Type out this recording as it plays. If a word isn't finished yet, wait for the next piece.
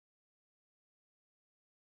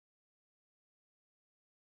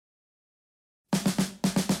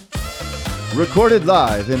Recorded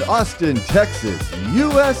live in Austin, Texas,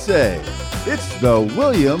 USA. It's the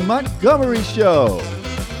William Montgomery Show.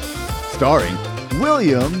 Starring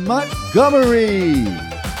William Montgomery.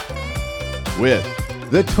 With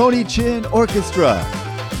the Tony Chin Orchestra.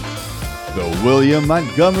 The William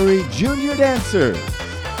Montgomery Jr. Dancers.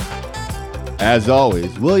 As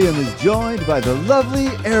always, William is joined by the lovely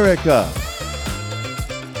Erica.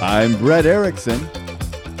 I'm Brett Erickson.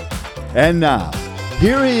 And now,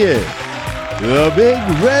 here he is, the big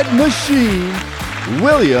red machine,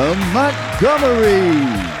 William Montgomery.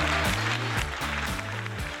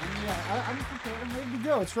 Yeah, I'm ready to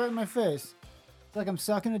go. It's right in my face. It's like I'm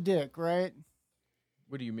sucking a dick, right?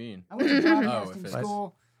 What do you mean? I went to broadcasting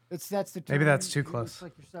school. That's the term. Maybe that's too close. It's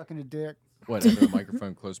like you're sucking a dick. What, have a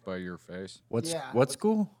microphone close by your face? What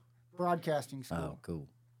school? Broadcasting school. Oh, cool.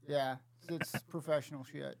 Yeah, it's professional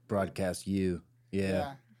shit. Broadcast you.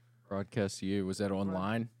 Yeah. Broadcast to you. Was that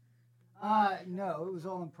online? No, it was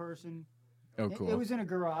all in person. Oh, cool. It was in a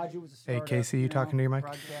garage. It was a Hey, startup, Casey, you talking to your mic?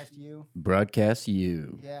 Broadcast you. Broadcast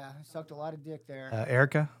you. Yeah, I sucked a lot of dick there.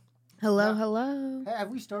 Erica? Hello, hello. Hey, have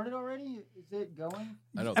we started already? Is it going?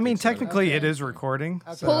 I mean, think so. technically it Okay. is recording.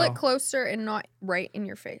 Okay. So. Pull it closer and not right in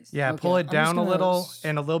your face. Yeah, Okay, pull it I'm just down a gonna little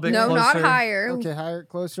and a little bit No, closer. not higher. Okay, higher,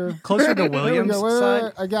 closer. Closer to There we William's go. Wait,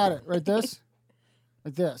 side. I got it. Right this?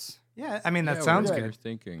 Like this. Yeah, I mean, that Yeah, sounds what good. you're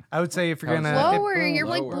thinking. I would say if you're How's going that? to... Lower. You're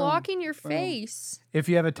like Lower. blocking your face. If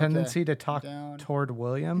you have a tendency to talk Down. toward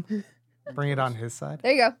William, bring it on his side.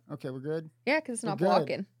 There you go. Okay, we're good? Yeah, because it's not Good.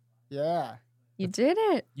 blocking. Yeah. You did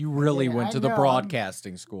it. You really Yeah, went I to the know.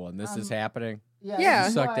 broadcasting school, and this is happening. Yeah. Yeah. You this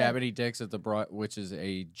is sucked why- that many dicks at the which is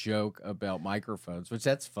a joke about microphones, which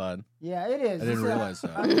that's fun. Yeah, it is. I didn't It's, realize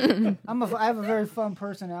that. I have a very fun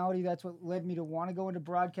personality. That's what led me to want to go into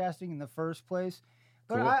broadcasting in the first place.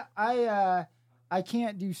 But Cool. I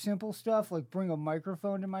can't do simple stuff like bring a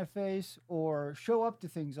microphone to my face or show up to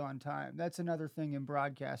things on time. That's another thing in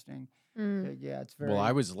broadcasting. Yeah, it's very. Well,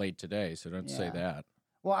 I was late today, so don't say Yeah. that.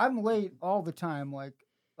 Well, I'm late all the time, like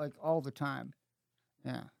all the time.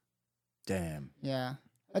 Yeah, Damn. yeah.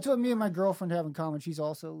 That's what me and my girlfriend have in common. She's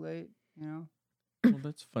also late. You know. Well,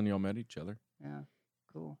 that's fun. Y'all met each other. Yeah.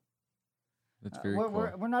 Cool. That's very we're,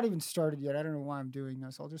 cool. we're not even started yet. I don't know why I'm doing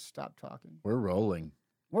this. I'll just stop talking. We're rolling.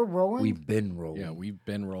 We're rolling. We've been rolling. Yeah, we've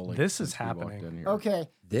been rolling. This is since we walked happening. in here. Okay.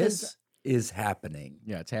 This is happening.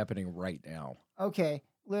 Yeah, it's happening right now. Okay.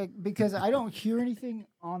 Look, because I don't hear anything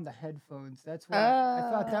on the headphones. That's why I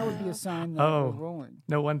thought that would be a sign that Oh. we're rolling.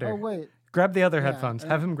 No wonder. Oh wait, Grab the other Yeah, headphones. I-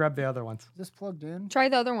 Have him grab the other ones. is this plugged in? Try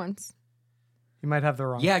the other ones. You might have the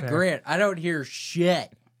wrong Yeah, pair. Grant, I don't hear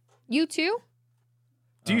shit. You too?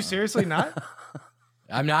 Do you seriously not?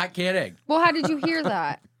 I'm not kidding. Well, how did you hear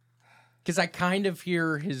that? Because I kind of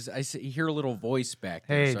hear hear a little voice back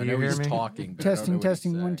there, Hey, so I do you know hear he's me? talking. But I don't know Testing, what he's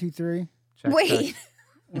testing. 1, saying. 2, 3. Check, Wait,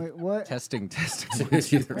 Wait, what? Testing. What?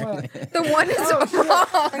 the one is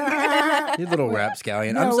wrong. You little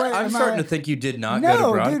rapscallion. No, wait, I'm am starting I- to think you did not go No, to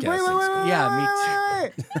dude. broadcasting Wait, school. Yeah, me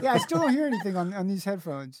too. Yeah, I still don't hear anything on these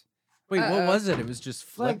headphones. Wait, what was it? It was just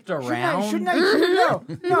flipped around. Shouldn't I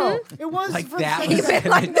no, it was Like for that the was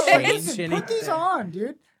second- like gonna this. change Listen, anything. put these on,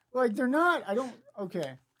 dude. Like they're not. I don't.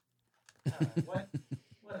 Okay.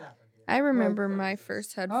 I remember my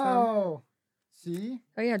first headphone. Oh, see,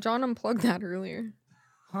 Oh, yeah, John unplugged that earlier.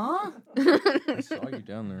 huh? I saw you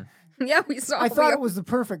down there. Yeah, we saw I thought we- it was the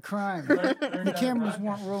perfect crime. The cameras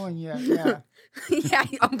weren't rolling yet. Yeah, Yeah,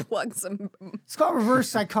 he unplugged some. it's called reverse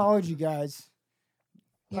psychology, guys.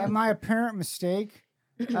 By my apparent mistake,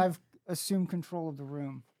 I've assumed control of the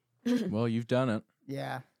room. Well, you've done it.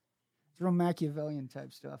 Yeah, it's real Machiavellian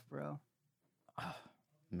type stuff, bro.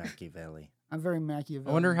 Machiavelli. I'm very Machiavellian.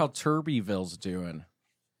 I wonder how Turbyville's doing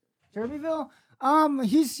Turbyville.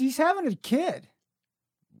 He's having a kid.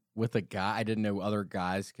 with a guy. I didn't know other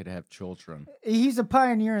guys could have children. He's a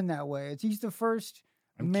pioneer in that way. He's the first.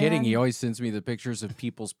 I'm man- kidding. He always sends me the pictures of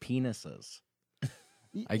people's penises.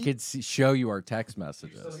 I could show you our text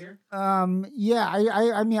messages. Yeah,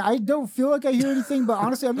 I mean, I don't feel like I hear anything, but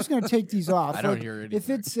honestly, I'm just gonna take these off. I don't Like, hear If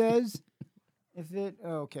anything. it says,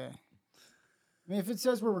 okay. I mean, if it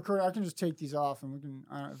says we're recording, I can just take these off, and we can.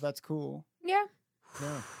 If that's cool. Yeah.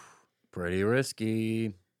 Pretty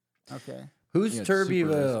risky. Okay. Who's Yeah, it's super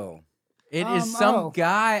Turbyville? It is some oh.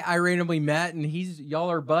 guy I randomly met, and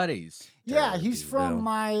y'all are buddies. Yeah, he's from Turbyville.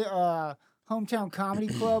 my hometown comedy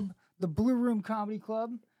club, the Blue Room Comedy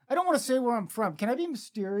Club. I don't want to say where I'm from. Can I be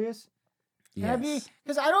mysterious? Can I be? Yes.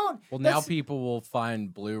 Because I don't. Well, now that's- people will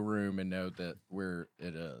find Blue Room and know that where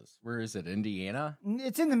it is. Where is it? Indiana?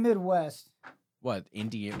 It's in the Midwest. What?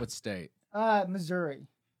 Indiana? What state? Missouri.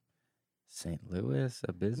 St. Louis,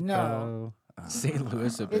 Obispo. No. St. Louis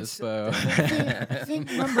It's Obispo.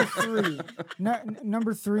 think number 3.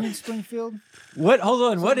 Number 3 in Springfield. What? Hold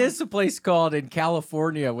on. What is the place called in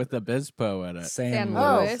California with Obispo in it? San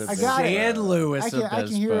Louis. Louis. I got it. San Louis I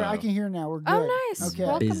Obispo. can hear now. We're good. Oh, nice. Okay.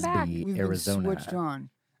 Welcome back. Bisbee, We've Arizona. been switched on.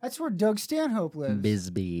 That's where Doug Stanhope lives.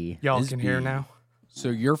 Bisbee. Y'all can hear Bisbee. now. So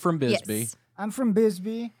you're from Bisbee. Yes. I'm from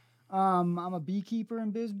Bisbee. I'm a beekeeper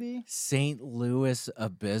in Bisbee. St. Louis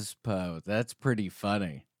Obispo. That's pretty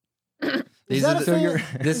funny. These that are a the,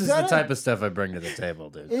 thing? this Is is that the a- type of stuff I bring to the table,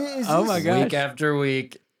 dude. Oh my gosh. Week after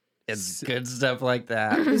week, it's good stuff like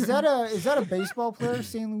that. Is that a baseball player,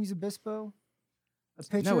 San Luis Obispo? A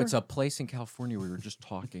pitcher? No, it's a place in California. We were just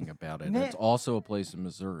talking about it. Na- It's also a place in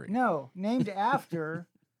Missouri. No, named after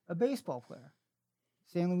a baseball player,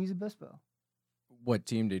 San Luis Obispo. What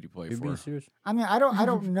team did you play You for? being serious? I mean, I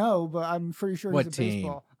don't know, but I'm pretty sure What he's a team?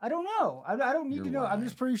 baseball. I don't know. I don't need You're to know. I'm lying.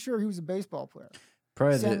 just pretty sure he was a baseball player.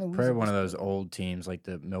 Probably, San Luis probably one of Obispo. those old teams like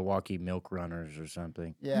the Milwaukee Milk Runners or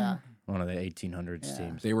something. Yeah, One of the 1800s Yeah.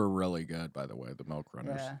 teams. They were really good, by the way, the Milk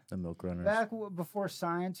Runners. yeah. The Milk Runners. Before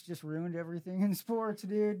science just ruined everything in sports,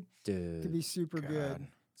 dude. Could Dude. be super good.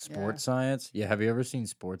 Sports science? Yeah, have you ever seen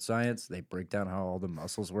sports science? They break down how all the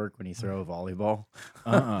muscles work when you throw a volleyball.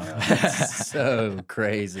 It's so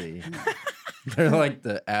crazy. They're like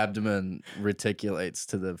the abdomen reticulates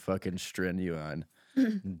to the fucking strenue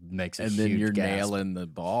makes a And then huge you're gasp. nailing the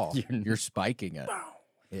ball. You're- You're spiking it.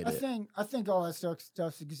 Hit I it. think all that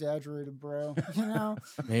stuff's exaggerated, bro. You know?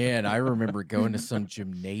 Man, I remember going to some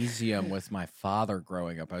gymnasium with my father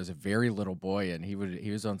growing up. I was a very little boy, and he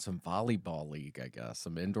was on some volleyball league, I guess,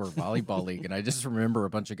 some indoor volleyball league. And I just remember a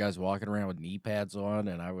bunch of guys walking around with knee pads on,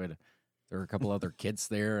 and there were a couple other kids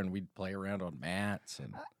there, and we'd play around on mats.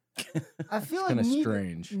 And I feel It's like kinda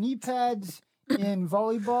strange. knee pads in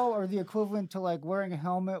volleyball are the equivalent to like wearing a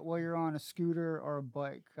helmet while you're on a scooter or a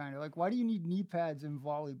bike, kind of like. Why do you need knee pads in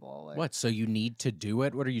volleyball? Like, what? So you need to do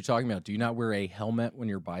it? What are you talking about? Do you not wear a helmet when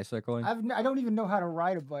you're bicycling? I don't even know how to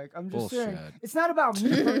ride a bike. I'm just saying, Bullshit. it's not about me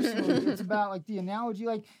personally. It's about like the analogy.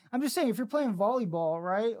 Like, I'm just saying, if you're playing volleyball,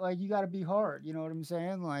 right? Like, you got to be hard. You know what I'm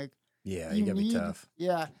saying? Like, Yeah, you gotta be need- tough.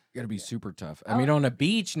 Yeah, You got to be super tough. Oh. I mean, on a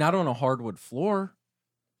beach, not on a hardwood floor.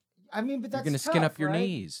 I mean, but You're that's going to skin tough, up your right?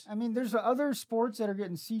 knees. I mean, there's other sports that are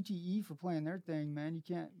getting CTE for playing their thing, man. You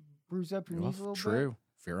can't bruise up your Well, knees a little bit. true.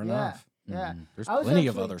 Fair Yeah, enough. yeah. There's I was plenty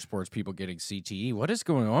of actually- other sports people getting CTE. What is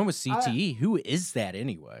going on with CTE? Who is that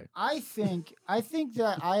anyway? I think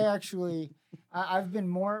that I've been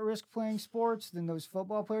more at risk playing sports than those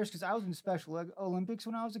football players because I was in Special Olympics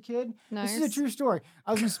when I was a kid. This is a Nice. true story.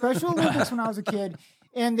 I was in Special Olympics when I was a kid,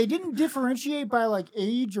 and they didn't differentiate by like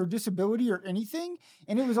age or disability or anything,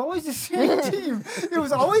 and it was always the same team. It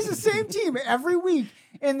was always the same team every week.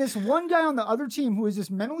 And this one guy on the other team who was this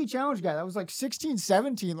mentally challenged guy that was like 16,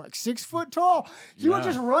 17, like 6 foot tall, he would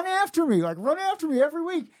just run after me every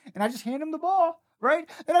week, and I just hand him the ball. Right?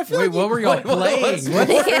 And I feel Wait, like what were y'all playing? What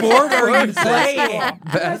Yeah. sport are you playing?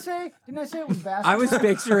 Didn't I say it was basketball? I was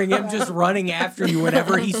picturing him just running after you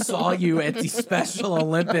whenever he saw you at the Special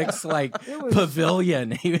Olympics like It was-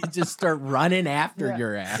 pavilion. He would just start running after Yeah.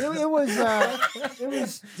 your ass. It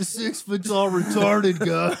was The 6 foot tall retarded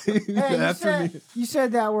guy hey, you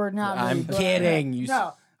said that word, not me. I'm but- kidding.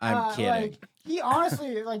 No, I'm kidding. Like, he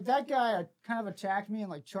honestly, like that guy, kind of attacked me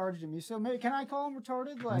and like charged at me. So maybe, can I call him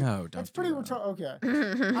retarded? Like, No, don't That's do pretty that. retarded.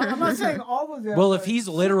 Okay, I'm not saying all of them. Well, if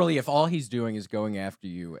but- if all he's doing is going after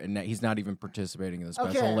you and that he's not even participating in the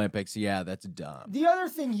Special Okay. Olympics, yeah, that's dumb. The other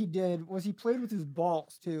thing he did was he played with his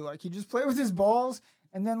balls too. Like he just played with his balls,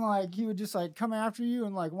 and then like he would just like come after you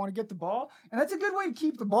and like want to get the ball, and that's a good way to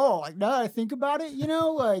keep the ball. Like now that I think about it, you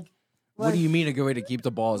know, like. What do you mean a good way to keep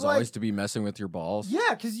the ball is like- always to be messing with your balls? Yeah,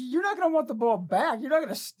 because you're not gonna want the ball back. You're not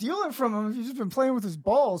gonna steal it from him if you've just been playing with his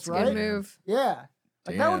balls, right? Good move. Yeah,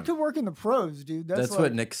 like that Damn. could work in the pros, dude. That's like,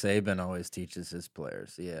 what Nick Saban always teaches his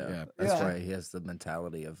players. Yeah. Yeah. That's Yeah. why he has the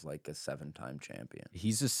mentality of like a 7-time champion.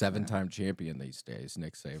 He's a 7-time champion these days,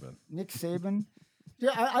 Nick Saban. Nick Saban.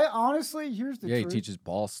 Yeah, I honestly, here's the Yeah, he truth. teaches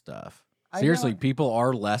ball stuff. I Seriously, know- people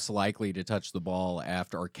are less likely to touch the ball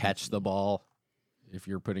after or catch the ball if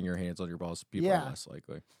you're putting your hands on your balls. People Yeah. are less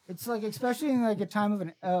likely. It's like, especially in like a time of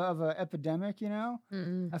an epidemic, you know.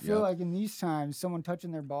 Mm-mm. I feel Yep. like in these times, someone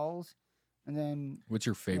touching their balls, and then What's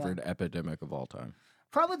your favorite epidemic of all time?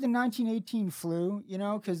 probably the 1918 flu, you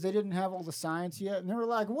know, because they didn't have all the science yet, and they were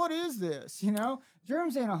like, "What is this?" You know,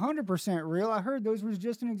 germs ain't 100% real. I heard those was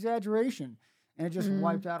just an exaggeration, and it just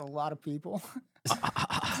wiped out a lot of people.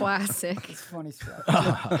 Classic. It's funny stuff.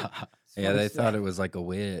 It's Yeah, funny they stuff. thought it was like a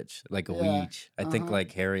witch, like a Yeah. weech. I think Uh-huh.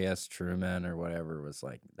 like Harry S. Truman or whatever was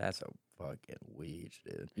like, that's a fucking weed,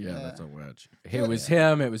 dude. Yeah, Yeah. that's a witch. It was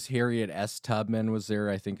him. It was Harriet S. Tubman was there,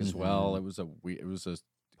 I think, as Mm-hmm. well. It was a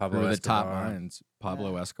Pablo crew of the top Escobar. minds.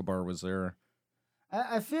 Pablo Escobar was there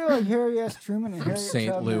I feel like Harry S. Truman and from Harriet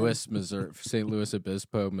St. Tubman. Louis, Missouri, St. Louis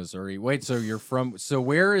Obispo, Missouri. Wait, so you're from? So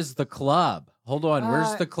where is the club? Hold on,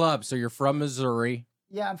 where's the club? So you're from Missouri.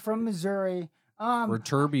 Yeah, I'm from Missouri. Where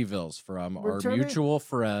Turbyville's from, where our Turby- mutual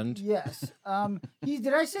friend. Yes.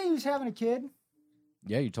 Did I say he was having a kid?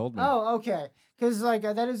 Yeah, you told me. Oh, okay. Because like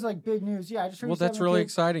that is like big news. Yeah, I just heard. well, he's that's having a really kid.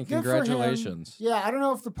 exciting. Good for him. Congratulations. Yeah, I don't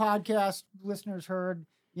know if the podcast listeners heard.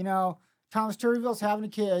 Thomas Turbyville's having a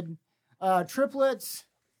kid, triplets,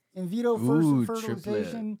 in vitro Ooh,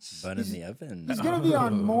 fertilization. Bun in the oven. He's going to be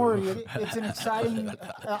on Maury. It's an exciting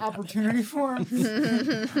opportunity for him.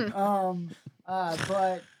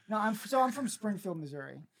 But no, I'm from Springfield,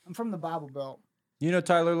 Missouri. I'm from the Bible Belt. You know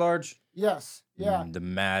Tyler Large? Yes. Yeah. The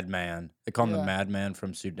madman. They call him Yeah. the madman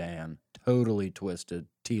from Sudan. Totally twisted.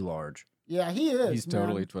 T Large. Yeah, he is. He's man.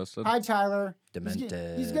 totally twisted. Hi, Tyler.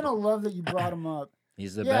 Demented. He's gonna love that you brought him up.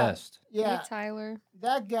 He's the Yeah. best. Yeah, Hey, Tyler.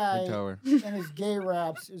 that guy Hey, Tyler. and his gay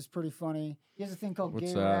raps is pretty funny. He has a thing called What's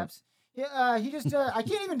gay that? raps. Yeah, he just I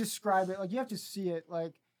can't even describe it. Like you have to see it.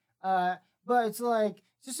 Like, but it's like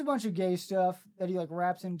just a bunch of gay stuff that he like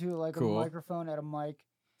raps into like Cool. a microphone at a mic.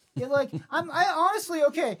 Yeah, like I honestly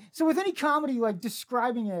okay. So with any comedy, like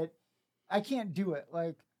describing it, I can't do it.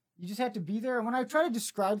 Like you just have to be there. And when I try to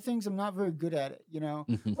describe things, I'm not very good at it. You know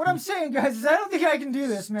what I'm saying, guys? Is I don't think I can do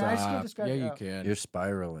this, man. I just can't Stop. describe Yeah, it. you out. can. You're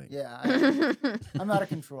spiraling. Yeah, I'm out of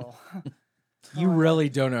control. You really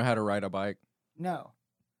don't know how to ride a bike. No.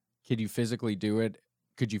 Could you physically do it?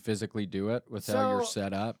 Could you physically do it with how you're So-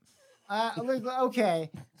 set up?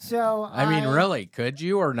 Okay, so I mean, really, could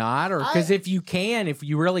you or not? Or because I- if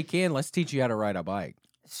you really can, let's teach you how to ride a bike.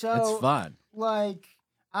 so It's fun. Like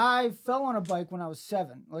I fell on a bike when I was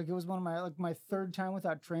 7. Like it was one of my third time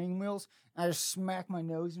without training wheels. I just smacked my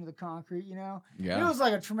nose into the concrete. It Yeah. was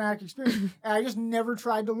like a traumatic experience, and I just never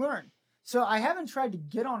tried to learn. So I haven't tried to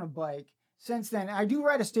get on a bike since then. I do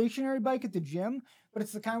ride a stationary bike at the gym, but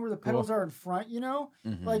it's the kind where the pedals are in front.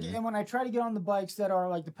 Like, and when I try to get on the bikes that are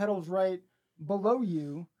like the pedals right below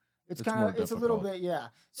you, it's It's kind more of it's a little difficult. bit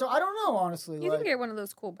So I don't know honestly. You like, can get one of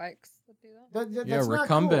those cool bikes that do that. Yeah, that's not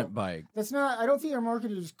recumbent cool. bike. That's not. I don't think they're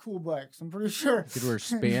marketed as cool bikes. I'm pretty sure. You could wear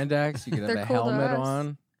spandex. You could have They're a cool to helmet us.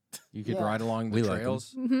 on. You could Yeah. ride along the We like 'em.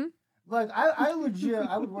 trails. Mm-hmm. Like I legit,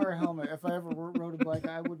 I would wear a helmet if I ever rode a bike.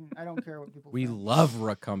 I wouldn't. I don't care what people. We think. love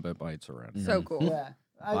recumbent bikes around. here. So cool. Yeah,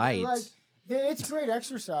 Bites. It's great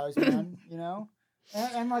exercise, man.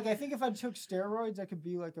 And like I think if I took steroids, I could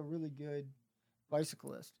be like a really good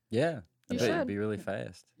bicyclist. Yeah. I You bet should. you'd be really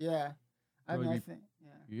fast. Yeah, I Well, mean, I you- think.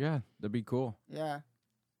 Yeah, Yeah, that'd be cool. yeah.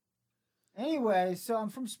 Anyway, so I'm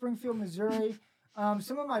from Springfield, Missouri.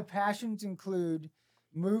 Some of my passions include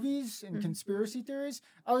movies and conspiracy theories.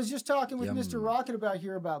 I was just talking with Yum. Mr. Rocket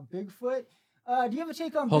about Bigfoot. Do you have a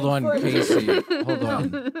take on Hold on, Bigfoot? Casey. Hold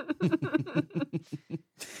on.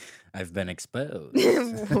 I've been exposed. He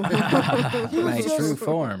My was just- true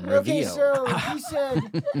form Okay, revealed. so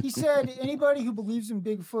he said anybody who believes in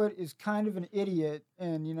Bigfoot is kind of an idiot,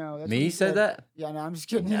 and that's what Me he said that? Yeah, no, I'm just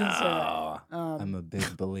kidding. He didn't say that. No. I'm a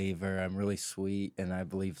big believer. I'm really sweet, and I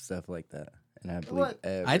believe stuff like that. And I believe What?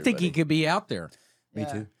 I think he everybody. could be out there. Me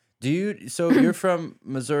Yeah. too. Do you? So you're from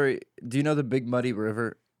Missouri. Do you know the Big Muddy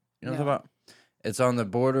River? You know what I'm No. talking about? It's on the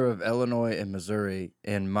border of Illinois and Missouri.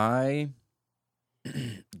 And my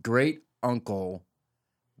great uncle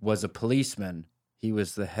was a policeman. He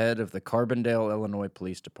was the head of the Carbondale, Illinois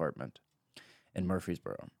Police Department in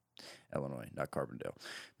Murfreesboro, Illinois, not Carbondale.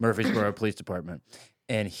 Murfreesboro Police Department.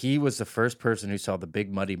 And he was the first person who saw the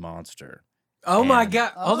Big Muddy Monster. Oh my And-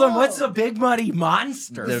 God! Hold on. What's Oh. a big muddy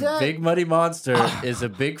monster? Is The that- Big Muddy Monster is a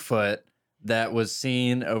Bigfoot that was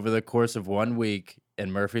seen over the course of 1 week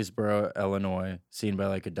in Murfreesboro, Illinois, seen by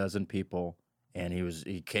like a dozen people. And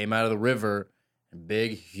he came out of the river,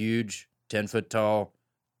 big, huge, 10-foot tall,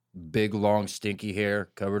 big, long, stinky hair,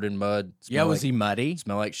 covered in mud. Yeah, was like, he muddy?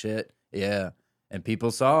 smell like shit? Yeah. And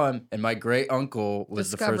people saw him, and my great uncle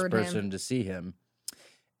was the first Discovered him. person to see him.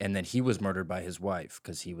 And then he was murdered by his wife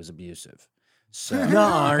because he was abusive. So No,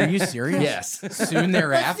 are you serious? yes. Soon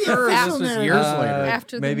thereafter, or this official was narrative. years Uh, later.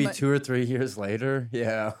 After the maybe mu- 2 or 3 years later.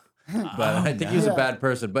 Yeah. But I think he was Yeah. a bad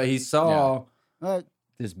person. But he saw Like,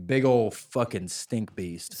 this big old fucking stink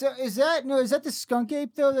beast. so is that the skunk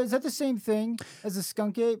ape though? Is that the same thing as the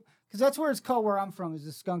skunk ape? Because that's where it's called where I'm from is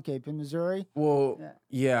the skunk ape in Missouri. Well, Yeah.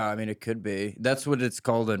 yeah, I mean, it could be. That's what it's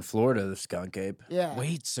called in Florida, the skunk ape. Yeah.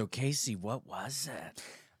 Wait, so Casey, what was it?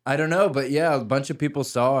 I don't know, but yeah, a bunch of people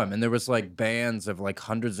saw him, and there was like bands of like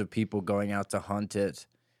hundreds of people going out to hunt it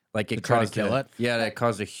Like it try to caused kill it? Yeah, that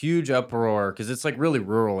caused a huge uproar because it's like really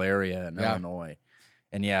rural area in Illinois,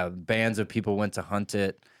 and bands of people went to hunt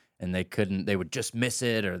it, and they would just miss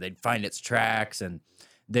it or they'd find its tracks, and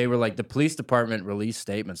they were like the police department released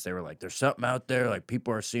statements. They were like, "There's something out there, like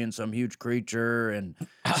people are seeing some huge creature and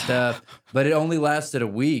stuff," but it only lasted a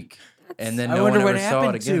week. And then no one ever saw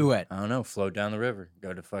it again. To it. I don't know. Flowed down the river.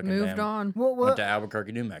 Go to fucking Moved on. Went to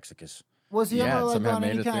Albuquerque, New Mexico. Was he ever like somehow on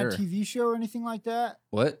any made it kind of there. TV show or anything like that?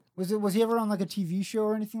 What? Was he ever on like a TV show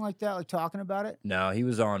or anything like that, like talking about it? No, he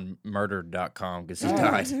was on murdered.com because he Oh.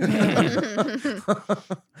 died.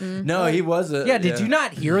 No, he wasn't. Yeah, did you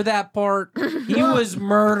not hear that part? He was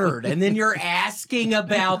murdered, and then you're asking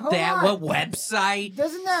about Hold that. on. What website?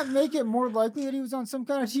 Doesn't that make it more likely that he was on some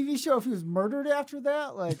kind of TV show if he was murdered after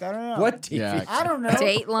that? Like, I don't know. What TV? Yeah. I don't know.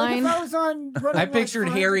 Dateline? Like if I was on. I pictured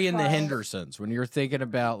Harry and the Files. Hendersons. When you're thinking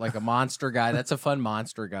about like a monster guy, that's a fun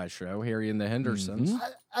monster guy show. Harry and the Hendersons.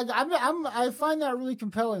 I find that really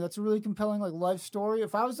compelling. That's a really compelling like life story.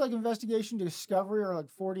 If I was like Investigation Discovery or like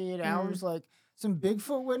 48 Hours, like some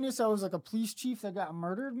Bigfoot witness, I was like a police chief that got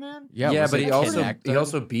murdered, man. Yeah, was but it he also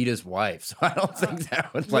connected? beat his wife, so I don't think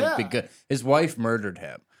that would like be Yeah. good. His wife murdered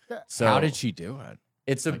him. So How did she do it?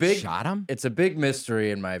 It's a Like, big shot him. It's a big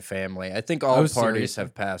mystery in my family. I think all Oh, parties seriously?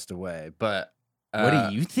 have passed away, but What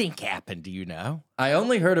do you think happened? Do you know? I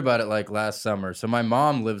only heard about it like last summer. So my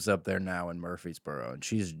mom lives up there now in Murfreesboro, and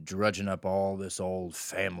she's drudging up all this old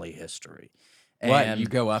family history. What? And You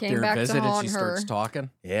go up Came there back and to visit, and haunt she starts her. talking.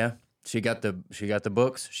 yeah, she got the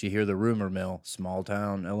books. She hear the rumor mill, small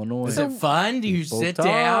town Illinois. Is it fun? Do you People sit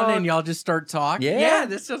down talk. and y'all just start talking? Yeah.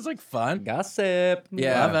 This sounds like fun. Gossip.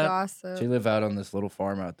 Yeah, Love it. Gossip. she lived out on this little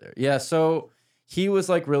farm out there. Yeah, so he was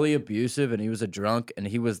like really abusive, and he was a drunk, and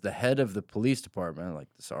he was the head of the police department, like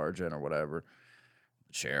the sergeant or whatever,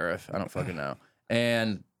 sheriff. I don't fucking know.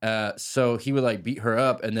 And so he would like beat her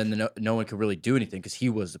up, and then no one could really do anything because he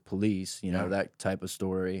was the police, that type of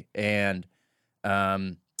story. And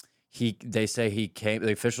they say he came.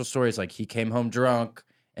 The official story is like he came home drunk,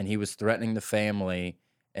 and he was threatening the family,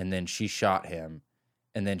 and then she shot him.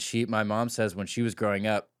 And then my mom says when she was growing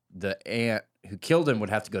up, the aunt who killed him would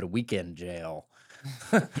have to go to weekend jail.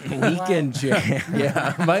 Weekend jail.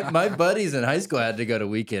 Yeah, my buddies in high school had to go to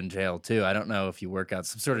weekend jail too. I don't know if you work out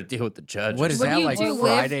some sort of deal with the judge. What is What that do you like? do?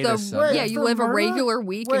 Friday Live to the Sunday? yeah, you For live a murder? regular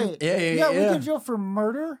week. And Wait, Yeah. we can jail for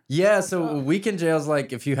murder. Yeah, so weekend jail is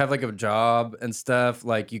like if you have like a job and stuff,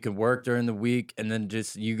 like you can work during the week and then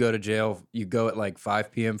just you go to jail. You go at like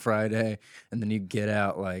 5 p.m. Friday and then you get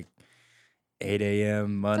out like 8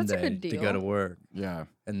 a.m. Monday good to go deal. to work. Yeah.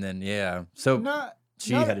 And then, so Not,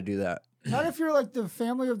 she not- had to do that. Not if you're like the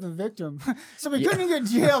family of the victim. So we couldn't get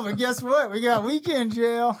jail, but guess what? We got weekend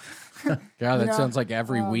jail. God, that know, sounds like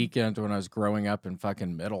every um, weekend when I was growing up in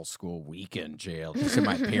fucking middle school, weekend jail, just in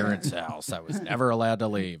my parents' house. I was never allowed to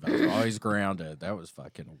leave. I was always grounded. That was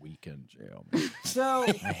fucking weekend jail, man. So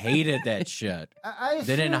I hated that shit. I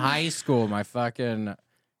Then in assume- high school, my fucking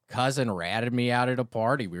cousin ratted me out at a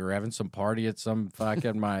party. We were having some party at some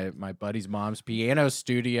fucking my buddy's mom's piano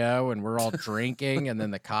studio, and we're all drinking, and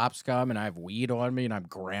then the cops come, and I have weed on me, and I'm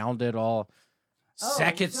grounded all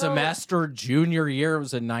second so- semester, junior year. It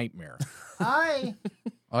was a nightmare. I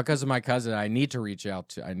All because of my cousin. I need to reach out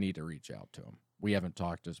to him. We haven't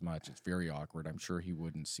talked as much. It's very awkward. I'm sure he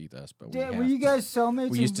wouldn't see this, but were you guys cellmates?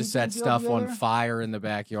 we in used to set weekend jail stuff on together? fire in the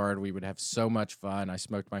backyard. We would have so much fun. I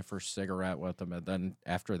smoked my first cigarette with him, and then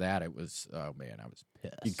after that, it was I was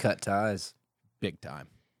pissed. You cut ties. Big time,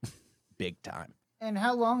 big time. And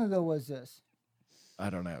how long ago was this? I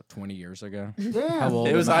don't know, 20 years ago. Damn. How old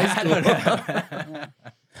It was am I? high I don't know.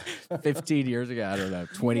 15 years ago. I don't know.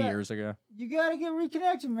 20 Yeah. years ago. You gotta get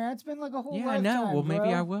reconnected, man. It's been like a whole Yeah, I know. lifetime, Well, maybe bro.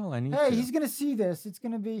 I will. I need Hey, to. he's gonna see this. It's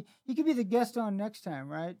gonna be. He could be the guest on next time,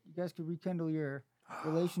 right? You guys could rekindle your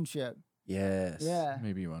relationship. Yes. Yeah.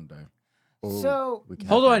 Maybe one day. Oh, So we can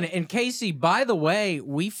Hold have on. And Casey, by the way,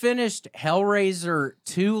 we finished Hellraiser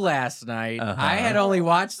 2 last night. Uh-huh. I had only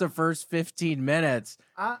watched the first 15 minutes.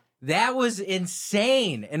 That was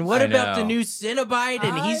insane. And what I about the know. new Cenobite?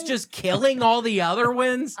 And he's I- just killing all the other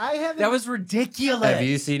ones? I haven't. That was ridiculous. Have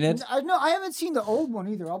you seen it? I haven't seen the old one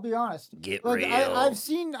either. I'll be honest. Get Like real. I've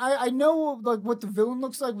seen. I know like what the villain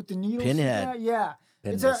looks like with the needles. Pinhead. Yeah.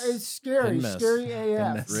 Pinmas. It's scary, Pinmas. scary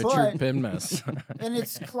AF. Pinmas. Richard But- Pinmas. and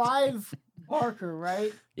it's Clive Barker,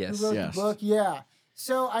 right? Yes. Who wrote Yes. the book? Yeah.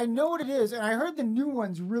 So I know what it is, and I heard the new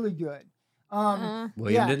one's really good. William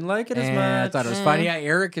yeah. didn't like it as I much. thought it was funny. Yeah,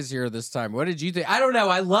 Eric is here this time. What did you think? I don't know.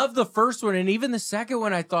 I love the first one, and even the second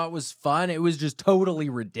one I thought was fun. It was just totally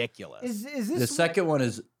ridiculous. Is this The second one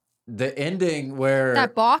is The ending where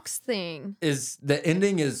That box thing. the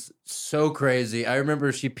ending is so crazy. I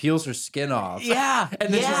remember she peels her skin off. Yeah.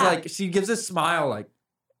 And then she's like, she gives a smile like,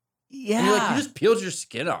 yeah. and you're like, you just peeled your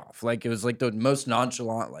skin off. Like it was like the most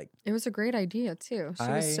nonchalant, like It was a great idea too. She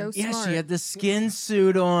was so smart. Yeah, she had the skin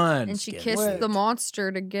suit on. and she skin. kissed Wait. the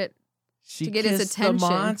monster to get she to get his kissed attention. the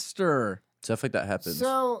monster. stuff like that happens.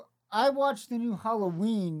 So I watched the new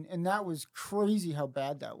Halloween, and that was crazy how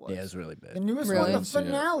bad that was. Yeah, it's really bad. The newest Really? one, the Didn't see it.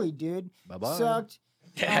 finale, dude, Bye-bye. sucked.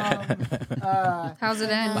 How's it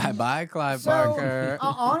end? Bye bye, Clive So Barker.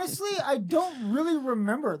 honestly, I don't really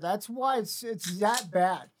remember. That's why it's that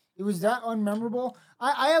bad. It was that unmemorable.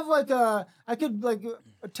 I have I could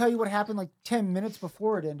tell you what happened like 10 minutes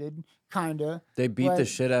before it ended, kinda. They beat the Like-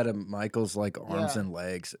 shit out of Michael's like arms Yeah. and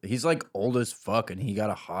legs. He's like old as fuck, and he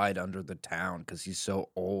gotta hide under the town because he's so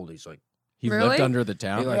old. He's like, He Really? lived under the he's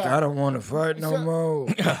town, like, Yeah. I don't want to fight no So- more.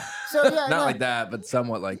 So yeah, Not no, like that, but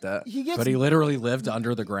somewhat like that. He gets but he literally lived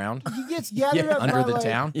under the ground, he gets gathered up under by, the like-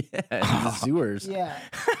 town. Yeah, in the sewers. Yeah.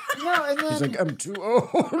 No, and then He's like, I'm too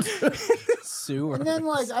old. Sewer. And then,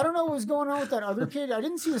 I don't know what was going on with that other kid. I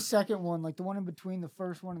didn't see the second one, like the one in between the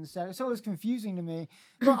first one and the second. So it was confusing to me.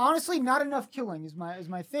 But honestly, not enough killing is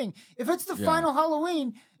my thing. If it's the Yeah. final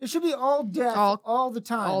Halloween, it should be all death all the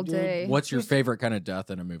time, all dude. day. What's your Just- favorite kind of death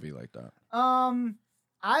in a movie like that?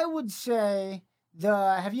 I would say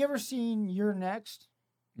have you ever seen You're Next?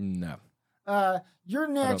 No. You're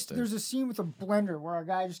Next, think. there's a scene with a blender where a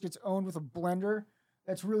guy just gets owned with a blender.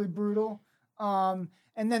 That's really brutal.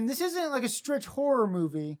 And then this isn't like a strict horror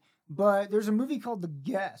movie, but there's a movie called The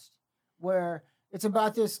Guest where it's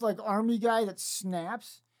about this like army guy that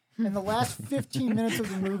snaps, and the last 15 minutes of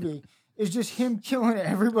the movie is just him killing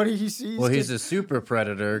everybody he sees. Well, he's a super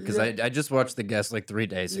predator because Yeah. I just watched The Guest like 3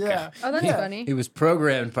 days ago. yeah. Oh, that's Yeah. funny. He was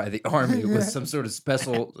programmed by the army Yeah. with some sort of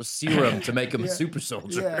special serum to make him Yeah. a super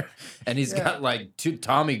soldier. Yeah. And he's Yeah. got like 2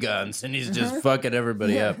 Tommy guns and he's just fucking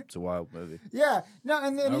everybody Yeah. up. It's a wild movie. Yeah, no,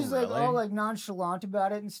 and then Oh, he's like all really? like nonchalant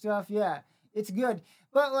about it and stuff. Yeah, it's good.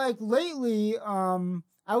 But like lately,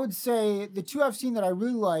 I would say the two I've seen that I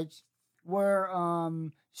really liked were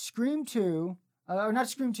Scream 2, or not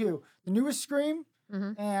Scream 2, the newest Scream,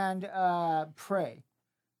 Mhm. and Prey.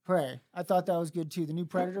 Prey. I thought that was good too. The new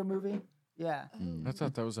Predator movie. Yeah. I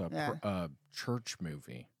thought that was a Yeah. church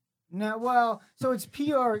movie. No, well, so it's Prey,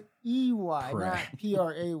 Prey. not Pray.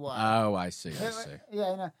 Oh, I see. I see.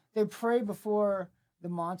 Yeah, no, they pray before the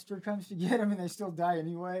monster comes to get them, and they still die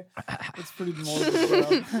anyway. It's pretty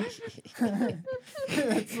morbid, bro.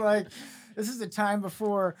 It's like this is a time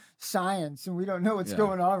before science, and we don't know what's Yeah.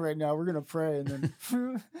 going on right now. We're gonna pray, and then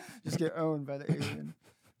just get owned by the alien.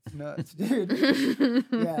 It's nuts, dude.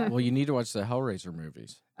 Yeah. Well, you need to watch the Hellraiser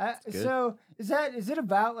movies. good. So is it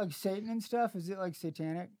about like Satan and stuff? Is it like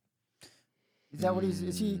satanic? Is that what is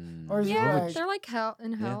he, or is Yeah, it like? they're like hell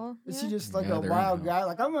in hell. Is Yeah. he just like Yeah, a they're in wild hell. guy?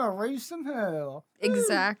 Like, I'm gonna raise some hell.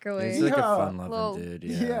 Exactly. He's like a Yeah. fun-loving Little- dude.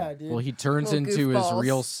 Yeah, Yeah. dude. Well, he turns Little into his goofballs.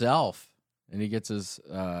 real self, and he gets his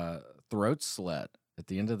throat slit at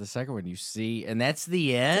the end of the second one. You see, and that's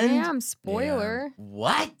the end. Damn, spoiler.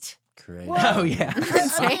 What? Crazy. Well, Oh yeah.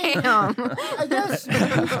 Damn. I guess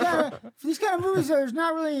for these kind of movies, there's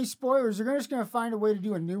not really any spoilers. They're just gonna find a way to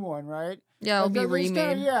do a new one, right? Yeah, it'll Like, be they'll just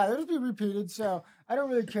remade. they'll just be repeated. So I don't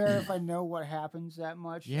really care if I know what happens that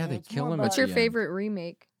much. Yeah, And they it's kill more him at about- What's your the end. favorite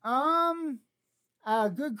remake?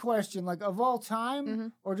 Good question. Like of all time,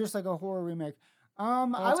 Mhm. or just like a horror remake. I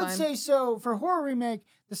would time. say so for horror remake,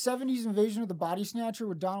 the '70s Invasion of the Body Snatcher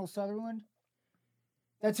with Donald Sutherland.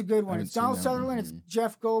 That's a good one. Haven't It's seen Donald that Sutherland. It's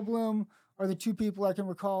Jeff Goldblum are the two people I can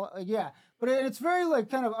recall. Yeah, but it's very like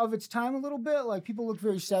kind of its time a little bit. Like people look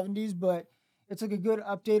very '70s, but it's like a good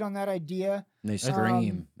update on that idea. They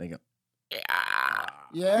scream. They go,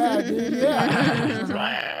 Yeah, dude.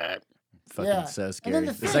 Yeah. fucking Yeah. so And then scary.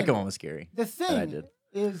 The The second Thing. one was scary. The I Thing did.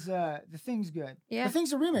 is the Thing's good. Yeah. The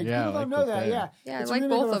Thing's a remake. Yeah, People I don't like know The that. Thing. Yeah. Yeah, I It's a like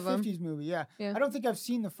remake both of of a them. 50s movie. Yeah. Yeah. I don't think I've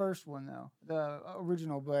seen the first one though, the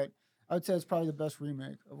original, but I would say it's probably the best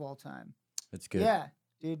remake of all time. It's good. Yeah,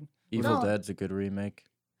 dude. Evil No. Dead's a good remake.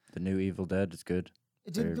 The new Evil Dead is good.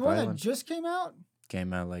 Very Did the one that violent. just came out?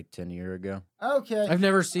 Came out like 10 years ago. Okay. I've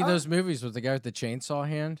never seen Oh. those movies with the guy with the chainsaw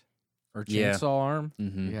hand or Yeah. chainsaw arm.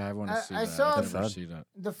 Mm-hmm. Yeah, I want I- to see I that. saw I've never the- seen that.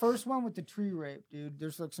 The first one with the tree rape, dude.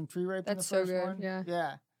 There's like some tree rape That's in the so first good, one. yeah.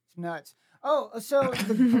 Yeah. It's nuts. Oh, so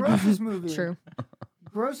the grossest movie. True.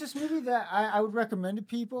 Grossest movie that I would recommend to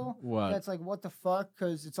people. What? That's like what the fuck,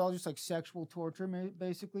 because it's all just like sexual torture,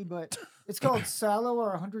 basically. But it's called Sallow or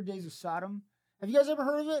 100 Days of Sodom. Have you guys ever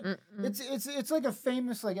heard of it? Mm-mm. It's like a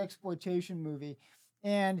famous like exploitation movie,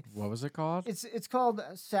 and What was it called? it's called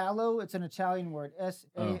Sallow. It's an Italian word,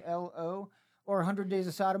 Salo, or 100 Days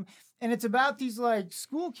of Sodom, and it's about these like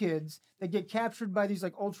school kids that get captured by these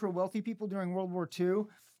like ultra wealthy people during World War II,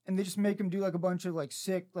 and they just make them do like a bunch of like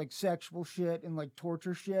sick like sexual shit and like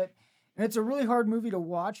torture shit, and it's a really hard movie to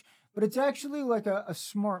watch, but it's actually like a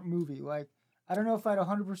smart movie. Like I don't know if I'd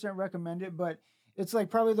 100% recommend it, but it's like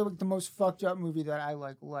probably the most fucked up movie that I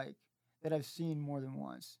like that I've seen more than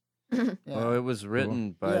once. Yeah. Well, it was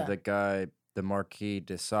written by Yeah. the guy, the Marquis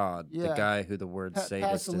de Sade, the Yeah. guy who the word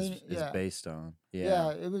sadist Pasolini, is yeah. based on.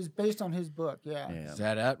 Yeah, it was based on his book. Yeah, Yeah. Is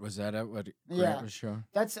that it? Was that it? What Grant Yeah. was showing?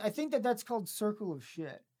 I think that's called Circle of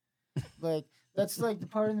Shit. Like that's like the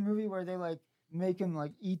part in the movie where they like make them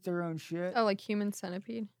like eat their own shit. Oh, like Human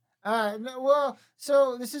Centipede. No, well,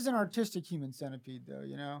 so this is an artistic human centipede, though.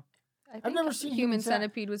 You know, I think never seen Human Human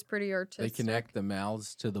Centipede was pretty They artistic. connect the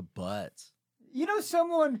mouths to the butts. you know,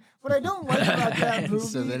 someone. What I don't like about that movie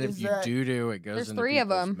so that if is you that, do, it goes There's into 3 of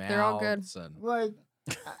people's 'em. They're all good. mouths and- like,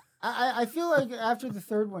 I feel like after the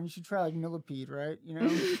third one, you should try like millipede, right? You know,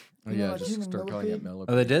 Oh, You know, yeah, like just human start calling it millipede?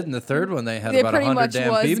 millipede. Oh, they did in the third one. They had They about pretty 100 much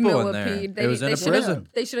damn was people in there. millipede. It was in a should've- prison.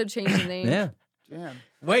 They should have changed the name. Yeah. Damn.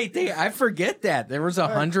 Wait, I forget that there was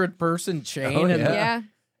 100-person chain. Oh, and yeah. Yeah.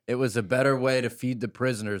 It was a better way to feed the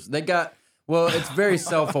prisoners. They got, well, it's very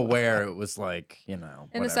self-aware. It was like, you know.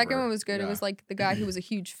 And the second whatever. one was good. Yeah. It was like the guy who was a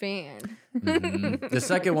huge fan. Mhm. The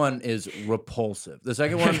second one is repulsive. The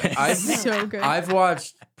second one, So good. I've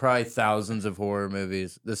watched probably thousands of horror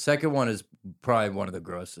movies. The second one is probably one of the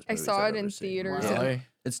grossest. I movies saw I've it in ever seen. theaters. Yeah. Really?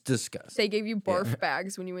 It's disgusting. They gave you barf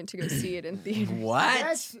bags when you went to go see it in theaters.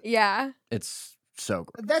 What? Yeah. It's so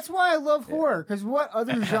gross. That's why I love horror. Because what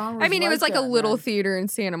other genres? I mean, it was like a that, little man? theater in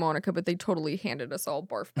Santa Monica, but they totally handed us all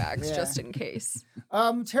barf bags Yeah. just in case.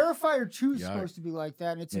 Terrifier 2 is Yuck. supposed to be like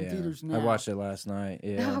that, and it's in Yeah. theaters now. I watched it last night.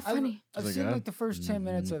 Yeah. How funny. I've Is it seen good? like the first 10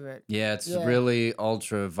 minutes of it. Yeah, it's Yeah. really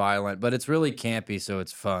ultra violent, but it's really campy, so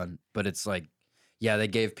it's fun. But it's like, yeah, they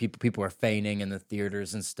gave people are fainting in the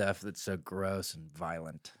theaters and stuff. That's so gross and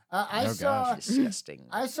violent. I Oh, saw gosh. Disgusting.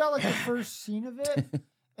 I saw like the first scene of it,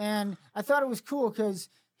 and I thought it was cool because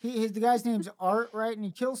the guy's name's Art, right? And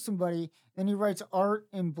he kills somebody, and he writes Art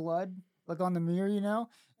in blood, like on the mirror, you know.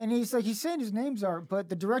 And he's saying his name's Art, but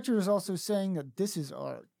the director is also saying that this is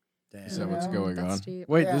Art. Damn. Is that what's Yeah. going That's on? deep.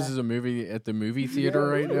 Wait, Yeah. this is a movie at the movie theater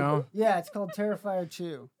right now? Yeah, it's called Terrifier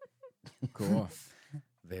 2. Cool.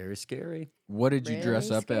 Very scary. What did you dress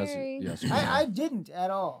Very up scary. as yesterday? I didn't at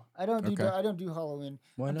all. I don't do Okay. I don't do Halloween.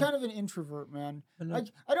 Why I'm not? kind of an introvert, man. Why not? Like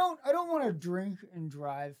I don't want to drink and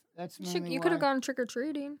drive. That's mainly You could have why. gone trick or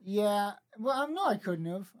treating. Yeah, well, no, I couldn't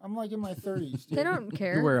have. I'm like in my 30s. Dude. They don't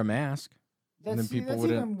care. You wear a mask. That's, then people that's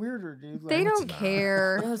wouldn't- even weirder, dude. They Like, don't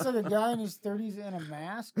care. And it's like a guy in his 30s in a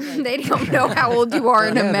mask. Like, They don't know how old you are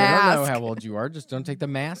in Yeah, a they don't know mask. how old you are. Just don't take the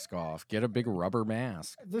mask off. Get a big rubber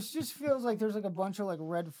mask. this just feels like there's like a bunch of like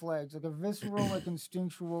red flags, like a visceral, like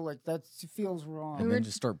instinctual, like that feels wrong. And then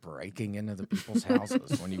just start breaking into the people's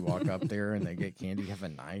houses when you walk up there and they get candy, have a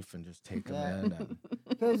knife, and just take them Yeah. in. And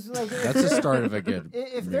Because like that's the start of a good.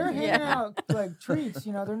 if they're movie. handing out like treats,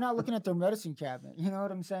 you know, they're not looking at their medicine cabinet. You know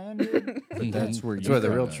what I'm saying, dude? But that's where That's you where the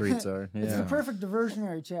come real in. treats are. It's the Yeah. perfect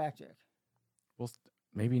diversionary tactic. Well,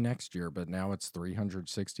 maybe next year, but now it's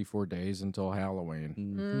 364 days until Halloween.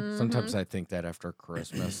 Mhm. Sometimes I think that after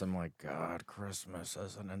Christmas, I'm like, God, Christmas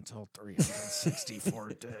isn't until 364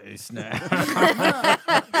 days now.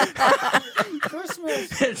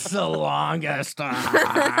 Christmas, It's the longest time.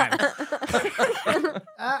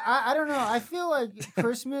 I don't know. I feel like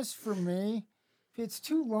Christmas for me, it's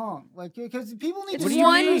too long. Like because people need It's to see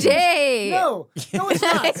one movies. day. No, it's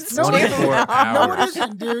not. It's No, it 24 isn't. No, it hours.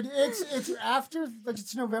 isn't, dude. It's after like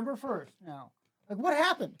it's November 1st now. Like what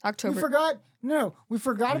happened? October. We forgot. No, we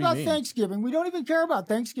forgot What do you about mean? Thanksgiving. We don't even care about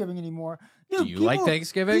Thanksgiving anymore. Dude, Do you like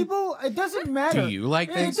Thanksgiving? People, it doesn't matter. Do you like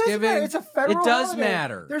It doesn't matter. Thanksgiving? It's a federal It does holiday.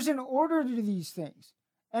 matter. There's an order to these things.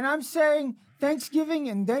 And I'm saying Thanksgiving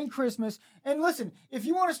and then Christmas. And listen, if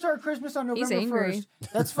you want to start Christmas on He's November angry.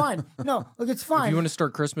 1st, that's fine. No, look, it's fine. If you want to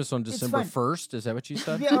start Christmas on December fine. 1st, is that what you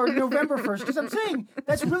said? Yeah, or November 1st. Because I'm saying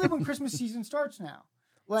that's really when Christmas season starts now.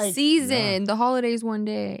 Like, Season. The holidays one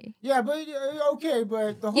day. yeah, but okay,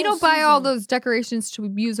 but the whole You don't buy all season- those decorations to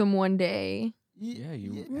use them one day. Yeah,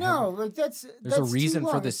 you No, like that's There's a that's too reason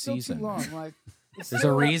for long. the It's still too season. long. Like, it's There's a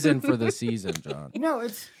still- reason for the season, John. No,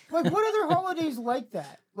 it's like what other holidays like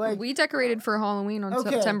that? Like We decorated for Halloween on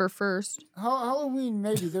Okay. September 1st. Halloween,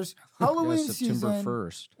 maybe there's Yeah, Halloween September season,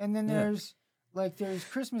 1st. and then Yeah. there's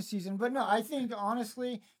Christmas season. But no, I think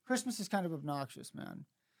honestly, Christmas is kind of obnoxious, man.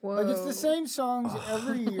 Like it's the same songs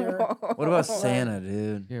every year. What about Santa,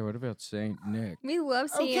 dude? Yeah, what about Saint Nick? We love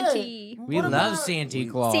Okay. Santa. We What love about- Santa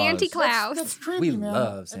Claus. Santa Claus. That's creepy, We man.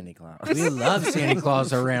 love Santa Claus. We love Santa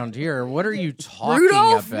Claus around here. What are you talking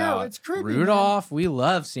Rudolph? about? No, it's creepy, man. Rudolph, we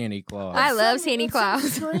love Santa Claus. I love Some- Santa it's some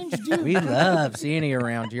Claus. Strange dude. We love Santa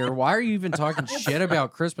around here. Why are you even talking shit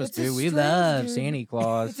about Christmas, it's a dude? We strange love dude. Santa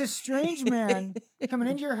Claus. It's a strange man coming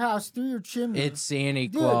into your house through your chimney. It's Santa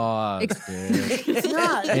Dude. Claus, dude. It's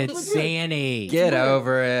not. It's Dude, Santa. Get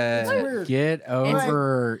over It's it. weird. Get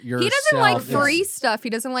over yourself. He doesn't like free stuff. He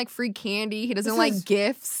doesn't like free candy. He doesn't This like is-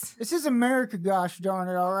 gifts. This is America, gosh darn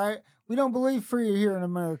it, all right? We don't believe free here in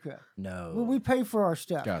America. No. We pay for our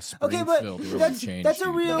stuff. God, Okay, but Springfield really that's changed that's a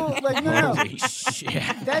you, real buddy. like no. Holy shit.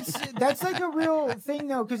 That's like a real thing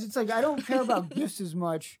though, because it's like I don't care about gifts as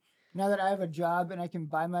much now that I have a job and I can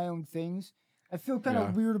buy my own things. I feel kind of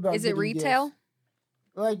Yeah. weird about. Is it getting retail? gifts.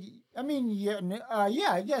 Like, I mean, yeah,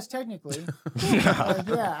 yeah, I guess technically.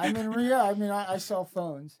 Yeah, I mean, I sell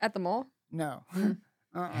phones. At the mall? No.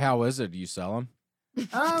 How is it? Do you sell them?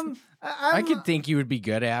 I I'm, could think you would be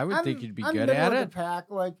good at. I would I'm- think you'd be I'm good middle at of it. the pack.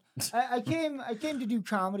 Like, I came to do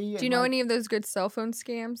comedy. Do you know any of those good cell phone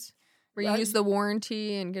scams where you I- use the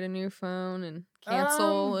warranty and get a new phone and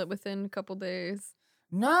cancel it within a couple days?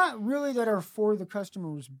 Not really that are for the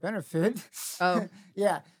customer's benefit. Oh.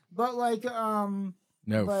 Yeah, but like,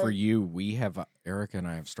 No, but- for you, we have Erica and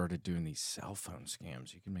I have started doing these cell phone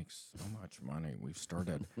scams. You can make so much money. We've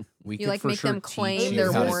started. We You could like for make sure them teach claim you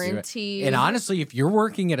their how to do it. warranty. And honestly, if you're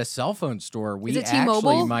working at a cell phone store, we it actually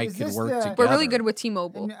T-Mobile? might Is could this work the- together. We're really good with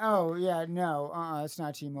T-Mobile. oh yeah, no, it's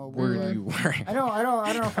not T-Mobile. Where but- do you work? I don't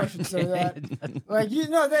know if I should say that. Like, you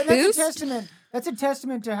know, that's Boost? a testament. That's a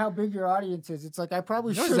testament to how big your audience is. It's like I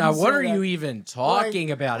probably No, should. it's not. What are you even talking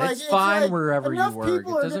about? Like, It's fine like wherever you enough work.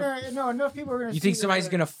 People It are doesn't. gonna, no, enough people are gonna. You think see somebody's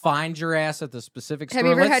that- gonna find your ass at the specific Have store?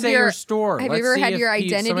 you ever Let's had say your- store. have you Let's ever see had if your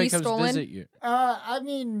somebody identity comes stolen? Visit you. I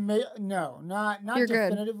mean, no, not You're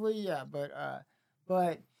good. definitively. Yeah, but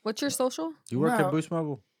What's your social? You work No. at Boost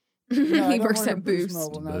Mobile? no, I He don't works work at Boost.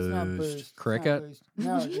 Mobile. No, it's not Boost. Boost. It's not Cricket? Boost.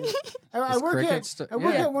 No, dude. I Is work Cricket at st- I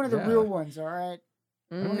work yeah, at one of the yeah. real ones. All right.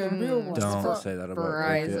 Okay, real ones. Don't Ver- say that about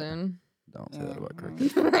Cricket. Verizon. Don't say that about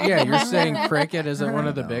Mm. Cricket. Yeah, you're saying Cricket isn't one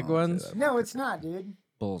of the No, big don't say ones? that. No, it's not, dude.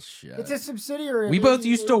 Bullshit. It's a subsidiary. We of both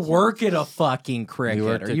used to AT&T. work at a fucking Cricket.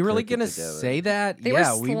 worked Are at you really Cricket gonna together. say that? They were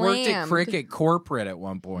Yeah, we worked at slammed. Cricket corporate at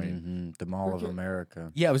one point. Mhm, The Mall of Cricket.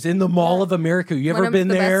 America. Yeah, it was in the Mall of America. You One ever of been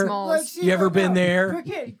the best there? malls. Like, see, You ever no, been no. there?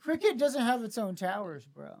 Cricket doesn't have its own towers,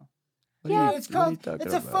 bro. What are Yeah, you- it's what are you called. talking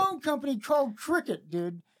It's a about? phone company called Cricket,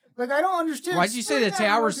 dude. Like I don't understand. Why'd you say the Explain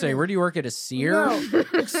that tower word say? to Where me. do you work at a Sears? No,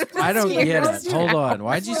 explain I don't to me, get bro, it. dude. Hold on.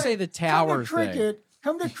 Why'd you It's say like, the come tower to thing? Cricket.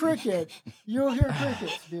 Come to Cricket. You'll hear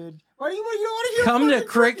crickets, dude. Why do you want to hear? Come to fucking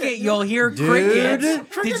Cricket, you'll hear Dude. crickets.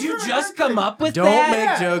 Cricket's Did you really just good. come up with Don't that? make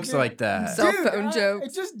Yeah, jokes dude. like that. Cell phone jokes.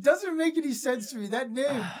 It just doesn't make any sense to me. That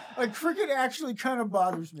name, like Cricket, actually kind of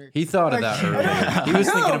bothers me. He thought of Like, that I earlier. don't- He was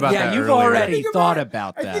No. thinking about Yeah, that you've earlier. already think thought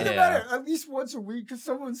about about I think that. about Yeah. it at least once a week because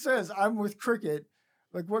someone says, "I'm with Cricket."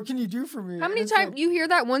 Like, what can you do for me? How many And it's times like, you hear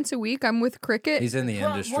that once a week? I'm with Cricket. He's in the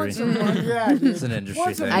Once industry. a month, yeah, dude. It's an industry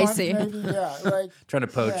Once a thing. I month, see. Maybe, yeah, like, Trying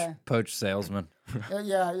to Yeah. poach salesmen.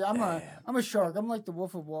 yeah. I'm a shark. I'm like the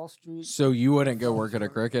Wolf of Wall Street. So you wouldn't go work at a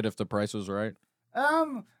Cricket if the price was right?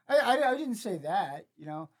 I didn't say that. You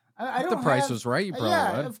know, I If don't. the price have- was right, you probably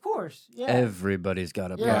yeah, would. of course. Yeah. Everybody's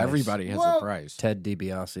got a Yeah, Yeah, price. everybody has Well- a price. Ted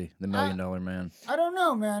DiBiase, the $1 Million Man. I don't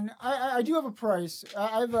know, man. I do have a price.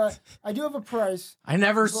 I do have a price. I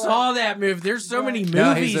never But- saw that movie. There's so many movies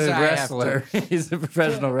No, he's a I have wrestler. to- He's a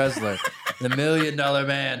professional wrestler. The $1 Million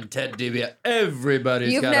Man, Ted DiBiase.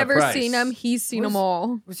 Everybody's You've got never a price. seen him. He's seen them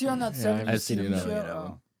all. Was he on that Yeah, 70s I've seen a TV million show? of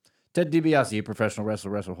them. Ted DiBiase, a professional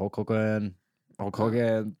wrestler, wrestled Hulk Hogan. Hulk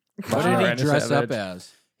Hogan. What did he Randy dress up Savage.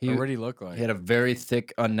 as? He- Or what did he look like? He had a very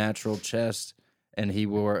thick, unnatural chest, and he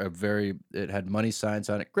wore it had money signs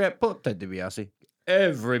on it. Grab, pull up Ted DiBiase.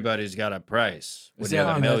 Everybody's got a price when Is you're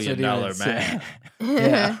that the what $1 he Million would say? Man.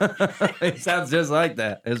 Yeah. It sounds just like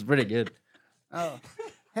that. It's pretty good. Oh.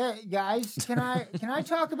 Hey guys, can I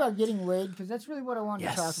talk about getting laid? Because that's really what I wanted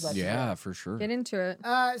to talk about. Yeah, for sure. Get into it.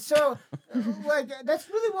 So, like, that's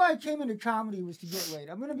really why I came into comedy was to get laid.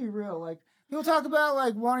 I'm gonna be real. Like, people talk about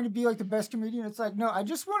like wanting to be like the best comedian. It's like, no, I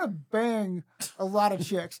just want to bang a lot of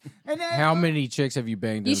chicks. And then, How many chicks have you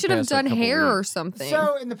banged? You in the should have past, like, done couple hair or weeks? something.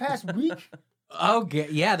 So in the past week, Okay,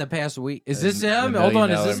 yeah, the past week. Is this The him? $1 Hold on,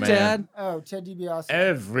 is Million this Man. Ted? oh, Ted DiBiase.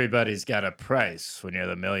 Everybody's got a price when you're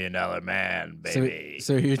the $1 Million Man, baby.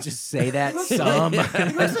 So you just say that looks some. looks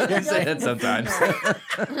like I that say guy that from the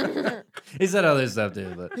Food sometimes. He said other stuff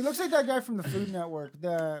too, but He looks like that guy from the Food Network,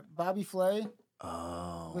 the Bobby Flay.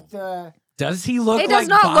 Oh. with the Does he look It like does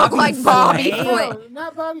not look like Bobby Flay? Flay. no,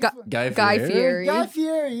 not Bobby. Guy Guy Fieri? Fieri. Guy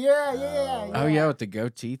Fieri. Yeah. Oh yeah, with the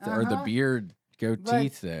goatee or the Uh-huh. beard goatee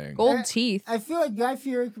Like- thing. Gold teeth. I feel like Guy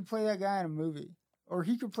Fieri could play that guy in a movie, or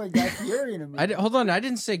he could play Guy Fieri in a movie. Hold on, I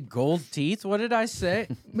didn't say gold teeth. What did I say?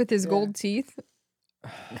 With his Yeah. gold teeth.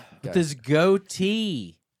 With his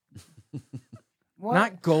goatee, What?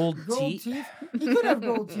 not gold, Gold teeth. teeth. He could have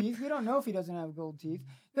gold teeth. We don't know if he doesn't have gold teeth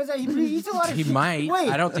because he eats a lot of. He might. Wait,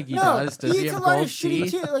 I don't think he no, does. Does he eats have a lot gold of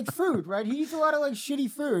shitty teeth? like food, right? He eats a lot of like shitty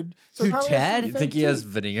food. So Who, probably has Ted? some You fake think he has teeth.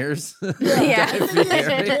 veneers? Yeah. I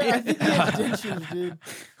think he has dentures, dude.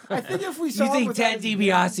 I think if we saw You him think without Ted his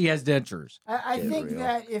DiBiase has dentures? I Get think real.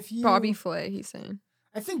 that if you Bobby Flay, he's saying.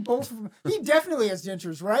 I think both of them. He definitely has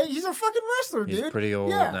dentures, right? He's a fucking wrestler, He's dude. pretty old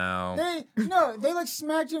Yeah. now. They like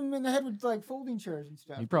smacked him in the head with like folding chairs and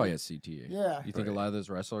stuff. He probably has CTE. Yeah. You think a lot of those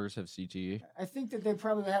wrestlers have E? CTE? I think that they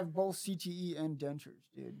probably have both CTE and dentures,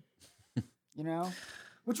 dude. You know?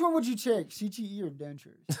 Which one would you take, CTE or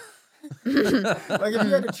dentures? Like if you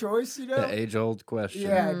had a choice, you know? The age-old question.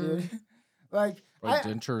 Yeah, dude. Like, Like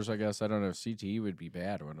dentures, I guess. I don't know if CTE would be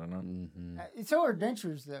bad. I don't know. Mhm. so are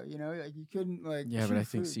dentures, though. You know, like you couldn't like. Yeah, but I chew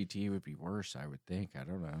think food. CTE would be worse. I would think. I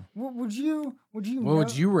don't know. Would you? What know-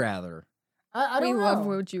 would you rather? I We don't love know.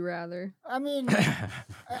 Would You Rather. I mean,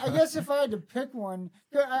 I guess if I had to pick one,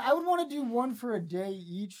 I would want to do one for a day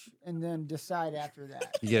each, and then decide after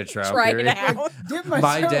that. You get a trial Try it period. out. Dip My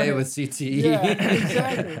myself day in with it. CTE. Yeah,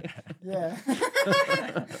 exactly. Yeah.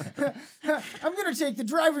 I'm gonna take the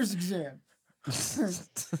driver's exam.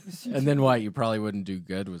 And then what? You probably wouldn't do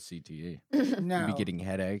good with CTE. no, You'd be getting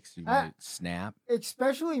headaches. You I- might snap.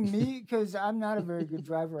 especially me because I'm not a very good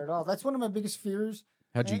driver at all. That's one of my biggest fears.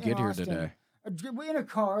 How'd you in get here Austin. today? In a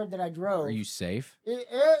car that I drove. Are you safe? It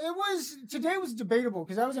was today was debatable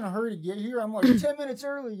because I was in a hurry to get here. I'm like 10 minutes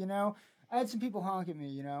early, you know. I had some people honk at me,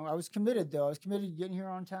 you know. I was committed though. I was committed to getting here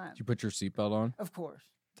on time. Did you put your seatbelt on? Of course.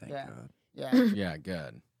 Thank Yeah. God. Yeah, Yeah,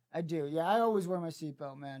 good. I do. Yeah, I always wear my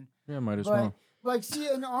seatbelt, man. Yeah, might as But well. like, see,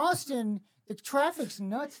 in Austin, the traffic's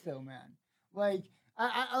nuts though, man. Like,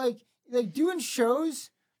 I like doing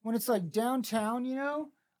shows when it's like downtown, you know,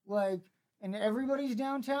 like, and everybody's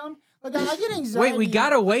downtown. Like, I get anxiety. Wait, we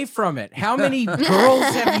got away from it. How many girls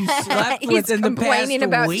have you slept He's with in the past complaining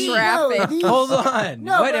about week? traffic. No, these- Hold on.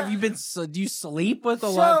 No, what but- have you been? Do you sleep with a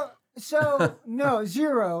lot? So no,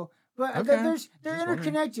 zero. But Okay. they're Just wondering.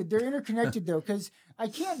 interconnected. They're interconnected though, because I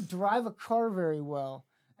can't drive a car very well,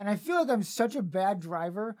 and I feel like I'm such a bad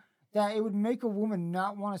driver that it would make a woman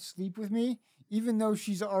not want to sleep with me, even though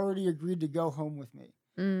she's already agreed to go home with me.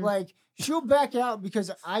 Mm. Like she'll back out because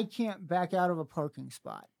I can't back out of a parking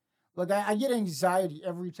spot. Like I get anxiety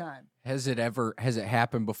every time. Has it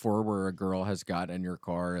happened before where a girl has got in your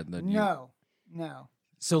car and then No.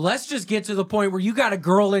 So let's just get to the point where you got a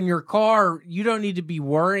girl in your car. You don't need to be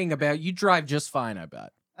worrying about. You drive just fine, I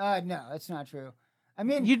bet. No, that's not true. I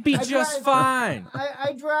mean, You'd be I just drive- fine.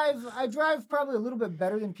 I drive probably a little bit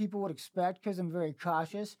better than people would expect because I'm very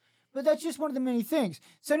cautious. But that's just one of the many things.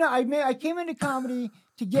 So no, I came into comedy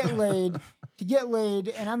to get laid,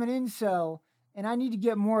 and I'm an incel, and I need to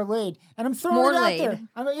get more laid, and I'm throwing More it out laid.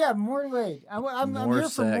 there. More laid. I'm More here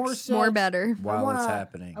for more sex. sex. More better. While wanna- it's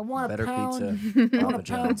happening. I want Better a pound. pizza. I Papa want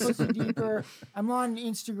to pound John's. pussy deeper. I'm on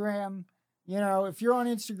Instagram. You know, if you're on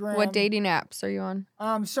Instagram, What dating apps are you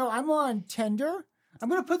on? So I'm on Tinder. I'm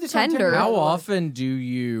gonna put this Tinder? on Tinder. How by the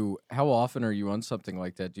way. How often are you on something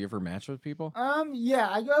like that? Do you ever match with people? Yeah,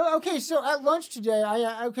 I go. Okay, so at lunch today,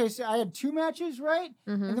 so I had 2 matches, right?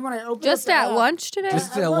 Mhm. And then when I opened Just up the at app- lunch today?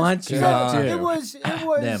 Just at at lunch, so you God. had it two. was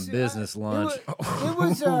Damn business lunch. It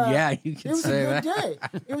was Oh, yeah, you it can was say a that. good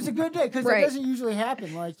day. It was a good day because Right. it doesn't usually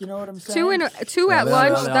happen. Like, you know what I'm saying? Two at no,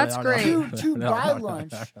 lunch? no, no, That's no, great. Two by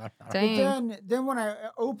lunch. Dang. But then when I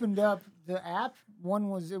opened up the app,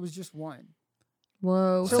 it was just one.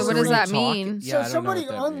 Whoa. So So, what were does you that talking- mean? Yeah, I So don't know somebody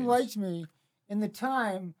what that means. unliked me in the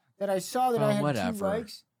time that I saw that I had 2 whatever.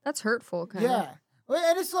 likes. That's hurtful, kind of. Yeah. Well,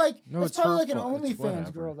 and it's like No, it's it's probably like an hurtful. It's OnlyFans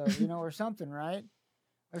whatever. girl though, you know, or something, right?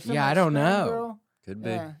 Or some Yeah, I like don't spam know. Girl. Could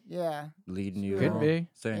be. Yeah. Leading you Could on, be.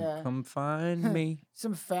 saying, Yeah. come find me.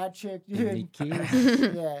 Some fat chick, Give me dude. kiss.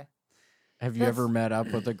 Yeah. Have you That's- ever met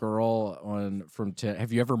up with a girl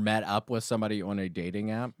have you ever met up with somebody on a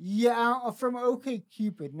dating app? Yeah, from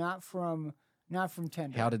OkCupid, not from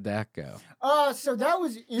Tinder. How did that go? So that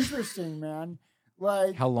was interesting, man.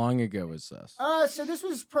 Like How long ago was this? so this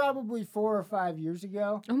was probably 4 or 5 years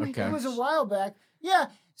ago. Oh my Okay. It gosh. was a while back. Yeah,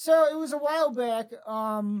 so it was a while back.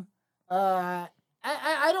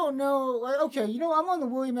 I don't know. Like, okay, you know, I'm on the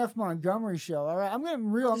William F. Montgomery show. All right, I'm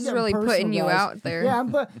getting real. I'm This is getting really personal, putting you guys. out there. Yeah,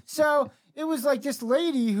 but so it was like this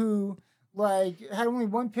lady who, like had only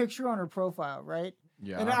one picture on her profile, right?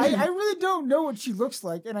 Yeah. And I really don't know what she looks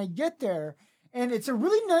like. And I get there, and it's a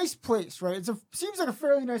really nice place, right? Seems like a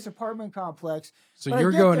fairly nice apartment complex. So but I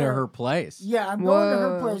you're get going to there- her place. Yeah, I'm going to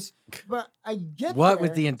her Whoa. place, but I get What there.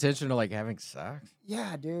 with the intention of like having sex?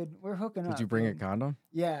 Yeah, dude, we're hooking up. Did you bring a dude. condom?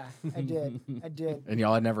 Yeah, I did. I did. And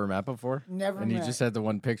y'all had never met before? Never And you met. just had the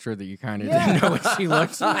one picture that you kind of Yeah. didn't know what she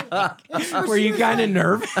looks like. But Were she you was kind of like-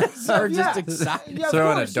 nervous or Yeah. just excited? Yeah, of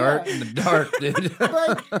Throwing course, a dart yeah. in the dark, dude.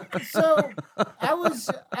 Like, so I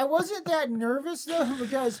wasn't that nervous though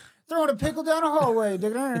because throwing a pickle down a hallway.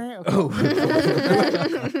 Okay. Oh.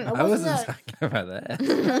 I wasn't that. talking about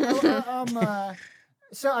that.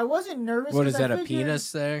 So I wasn't nervous. What 'cause is that, I a figured-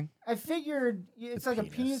 penis thing? I figured it's like a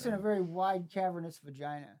penis penis thing. and a very wide, cavernous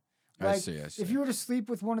vagina. I Like, see, I see. if you were to sleep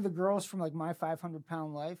with one of the girls from like My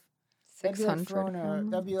 500-Pound Life, that'd be like 600. throwing a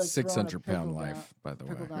that'd be like 600 throwing a pound pickle life, by the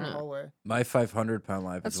way. down a hallway. My 500-pound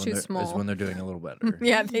life That's is too when, is small. when they're doing a little better.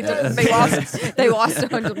 Yeah, Yeah. they lost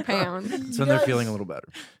 100 pounds. It's when they're feeling a little better.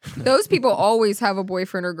 Those people always have a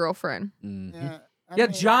boyfriend or girlfriend. Mhm. Yeah. I Yeah,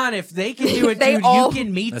 mean, John, if they can do it, They dude, all- you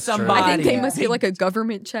can meet That's true. somebody. I think they Yeah. must get like a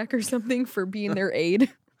government check or something for being their aid.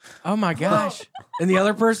 Oh my gosh. And the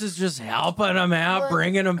other person's just helping them out, But-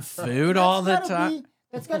 bringing them food that's all the gotta time.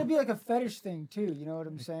 That's got to be like a fetish thing too. You know what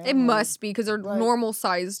I'm saying? It Like- must be because they're like- normal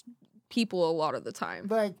sized people a lot of the time.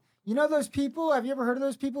 Like, you know those people? Have you ever heard of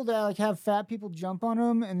those people that like have fat people jump on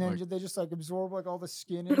them and then Like- they just like absorb like all the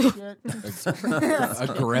skin and shit? A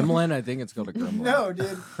gremlin? I think it's called a gremlin. No, dude.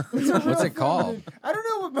 It's a What's real it thing, called? dude. I don't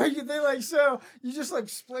know what but they like. So you just like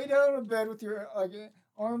splay down on bed with your like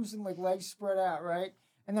arms and like legs spread out, right?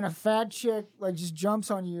 And then a fat chick like just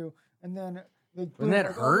jumps on you, and then like, boom, that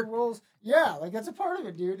like, all the hurt? rolls. Yeah, like that's a part of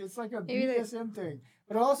it, dude. It's like a Maybe they- BDSM thing,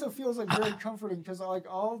 but it also feels like very comforting because like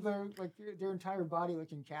all their like their entire body like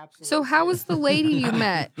encapsulated. So how was the lady you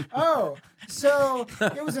met? Oh, so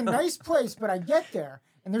it was a nice place, but I get there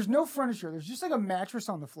and there's no furniture. There's just like a mattress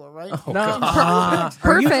on the floor, right? Oh, No, God.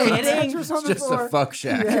 are you Perfect. kidding? Mattress on It's the just floor. a fuck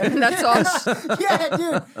shack. Yeah. That's all.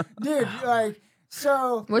 Yeah, dude, like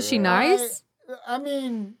so. Was she nice? I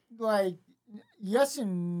mean, like yes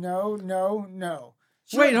and no.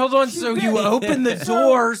 She Wait, like- hold on. she So bit you me. open the So-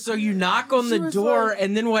 door, so you knock on she the was door, like-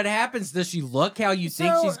 and then what happens? Does she look how you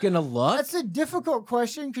think So, she's gonna look? That's a difficult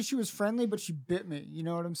question because she was friendly, but she bit me. You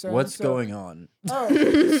know what I'm saying? What's So- going on? Oh,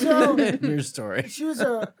 so Your story. she was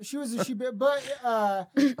a she bit, but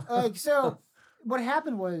like so. What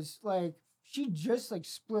happened was like she just like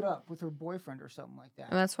split up with her boyfriend or something like that.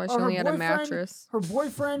 And that's why she Or her only had a boyfriend- mattress. Her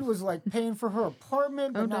boyfriend was like paying for her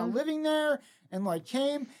apartment, but Oh, not damn. living there, and like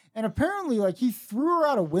came and apparently like he threw her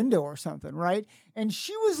out a window or something, right? And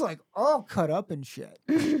she was like all cut up and shit.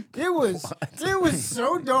 It was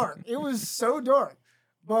so dark. It was so dark.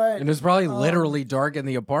 But And it was probably um, literally dark in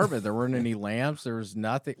the apartment. There weren't any lamps. There was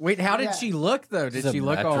nothing. Wait, how did Yeah. she look though? Did Just a she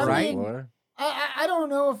look mattress all on the right? floor? I don't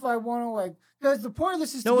know if I want to like because the point of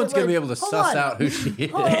this is No to one's get, gonna be like- able to hold suss on. out who she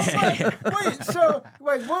is. Hold on, wait, so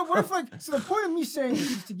like what if like so the point of me saying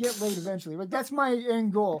this is to get laid eventually. Like that's my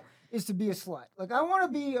end goal is to be a slut. Like I want to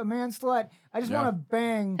be a man slut. I just Yeah. want to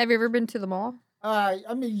bang. Have you ever been to the mall? I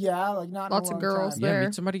mean yeah, like not in a Lots of long girls time. Yeah, there.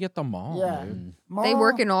 meet somebody at the mall. Yeah. dude. They Mall-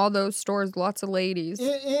 work in all those stores. Lots of ladies.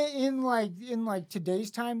 in like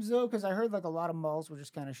today's times though, because I heard like a lot of malls were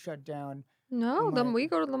just kind of shut down. No, in them my- we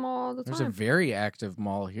go to the mall all the There's a time. very active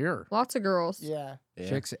mall here. Lots of girls. Yeah, Yeah.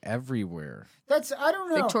 Chicks everywhere. that's I don't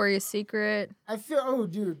know. Victoria's Secret, I feel oh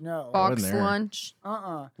dude no. Go in Box there. Lunch.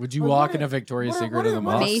 Would you Like, walk what in a if- Victoria's what if- Secret what in if- the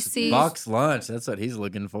what mall? if- Macy's. Box lunch. That's what he's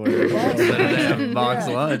looking for. Box lunch. Box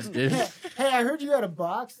Yeah. lunch, dude. Hey, I heard you had a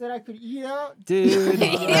box that I could eat out. Dude.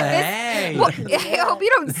 Hey. Well, I hope you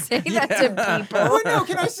don't say that to people. Oh wait, no,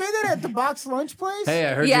 can I say that at the box lunch place? Hey,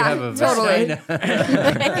 I heard Yeah, you have a totally. then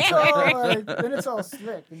vagina. it's all like, then it's all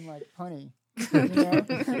slick and like punny. You know?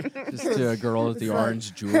 Just to a girl at the It's like-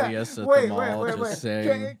 Orange Julius at wait, the mall, just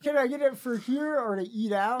saying, Can I get it for here or to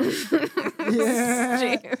eat out?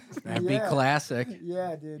 yeah. that'd be Yeah. classic.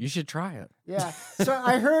 Yeah, dude. You should try it. Yeah. So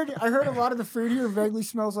I heard a lot of the food here vaguely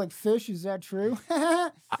smells like fish. Is that true?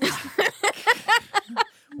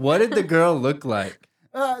 What did the girl look like?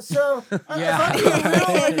 So Yeah. if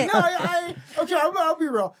I'm being real, like, no, okay, I'll be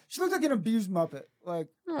real. She looked like an abused Muppet. Like,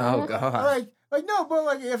 Oh god. like no, but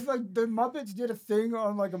like if like the Muppets did a thing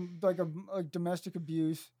on like domestic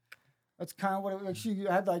abuse, that's kind of what it, like she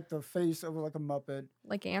had like the face of like a Muppet.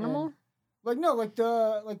 Like animal? Like no,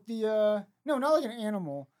 no, not like an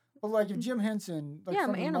animal, but like if Jim Henson, like Yeah,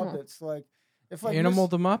 from an the animal. Muppets, like if like Animal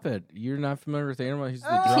Miss- the Muppet. You're not familiar with Animal? He's the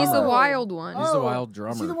Oh. drummer. He's the wild one. He's the Oh, wild Is he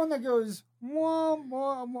the drummer. one that goes? Mwah,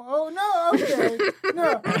 mwah, mwah. Oh no, okay.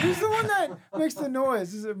 No, he's the one that makes the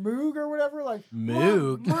noise. Is it Moog or whatever? Like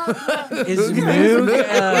Moog? mwah, mwah, mwah. Is Yeah,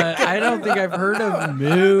 Moog? I don't think I've heard of the one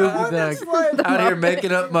Moog. that's like, Out here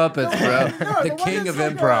making up Muppets, bro. No, The one king that's of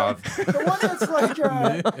like improv. The one that's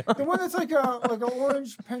like the one that's like an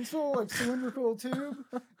orange pencil, like cylindrical tube,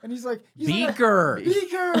 and he's like Beaker.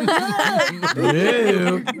 Beaker. Yeah.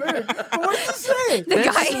 Moog. Moog. What did you say? The That's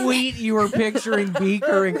guy- sweet. You were picturing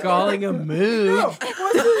Beaker and calling him No, Moog.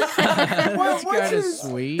 what's That's what's kind of his-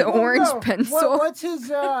 sweet. The orange no, pencil. what's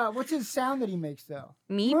his sound that he makes though?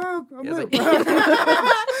 Meep. Moog. Yeah, Moog. like-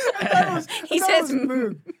 I He thought it says was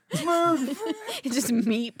Moog. Moog. It's just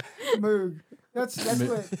meep. Moog. That's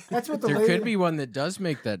what the There lady. could be one that does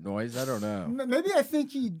make that noise. I don't know. Maybe I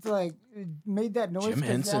think he like made that noise. Jim 'cause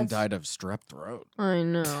Henson that's- died of strep throat. I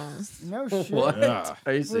know. No shit. What? Yeah.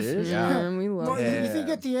 Are you Listen, serious? Yeah. Man, we Well, love you him. think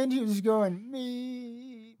at the end he was going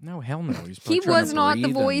me? No, hell no. He's He probably trying was to not the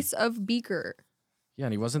breathe and- voice of Beaker. Yeah,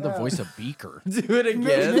 and he wasn't the Yeah. voice of Beaker. Do it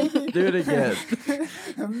again. Maybe. Do it again.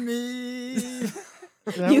 me.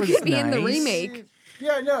 That You was could be in the nice. remake.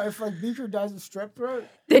 Yeah, no. If like Beaker dies of strep throat,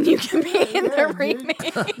 Then you can be in Yeah, the dude.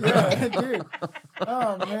 remake. yeah, dude.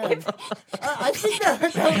 Oh man, I think that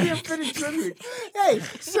would be a fitting tribute. Hey,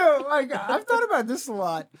 so like I've thought about this a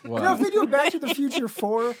lot. What? You know, if they do a Back to the Future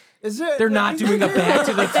 4, is it? They're not doing a Back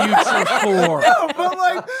to the Future 4. No, but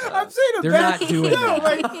like I'm saying a They're Back. not doing no, that.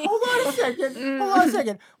 like hold on a second. Hold on a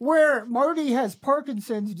second. Where Marty has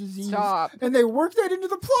Parkinson's disease, Stop. and they work that into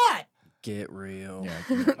the plot. Get real.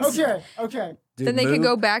 Okay. Dude, Then they can move-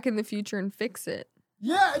 go back in the future and fix it.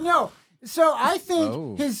 Yeah, no. So I think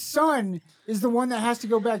Oh. his son is the one that has to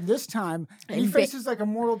go back this time, and he And faces like a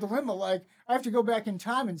moral dilemma. Like I have to go back in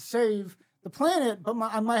time and save the planet, but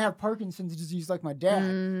I might have Parkinson's disease like my dad.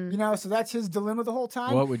 Mm. You know, so that's his dilemma the whole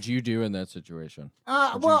time. What would you do in that situation?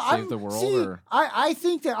 would you well, save I'm the world, see, or- I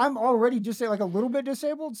think that I'm already just like a little bit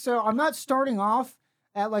disabled, so I'm not starting off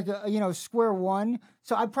at like a square one.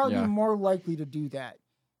 So I'd probably Yeah. be more likely to do that.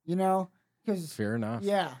 You know, because Fair enough.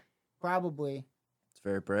 yeah, probably. It's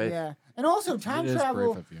very brave. Yeah, and also time It is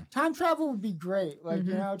travel. brave of you. Time travel would be great, like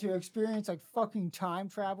you Mhm. know, to experience like fucking time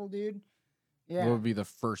travel, dude. Yeah. What would be the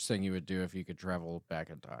first thing you would do if you could travel back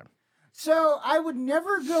in time? So I would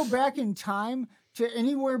never go back in time to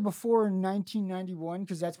anywhere before 1991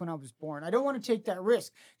 because that's when I was born. I don't want to take that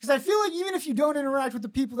risk because I feel like even if you don't interact with the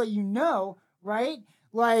people that you know, right?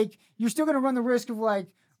 Like you're still gonna run the risk of like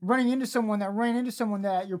running into someone that ran into someone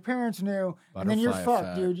that your parents knew, and then you're Butterfly fucked,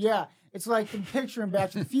 effect. dude. Yeah, it's like the picture in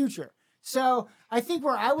Back to the Future. So I think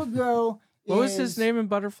where I would go. What was his is name in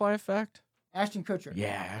Butterfly Effect? Ashton Kutcher. Yeah,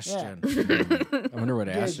 Ashton. I wonder what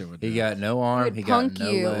Dude. Ashton would do. He got no arm, would he got punk no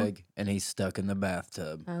you. leg, and he's stuck in the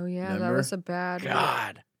bathtub. Oh yeah, that Remember? was a bad one.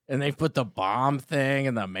 God. And they put the bomb thing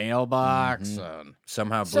in the mailbox. Mhm. And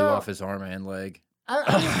Somehow blew So- off his arm and leg.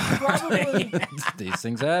 I probably These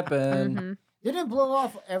things happen. Mhm. didn't blow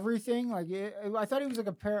off everything. Like I thought he was like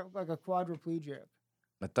a quadriplegic.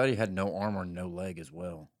 I thought he had no arm or no leg as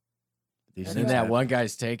well. These And then then things that happen. one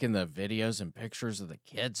guy's taking the videos and pictures of the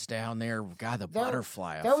kids down there. God, the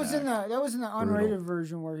butterfly That was in effect. the unrated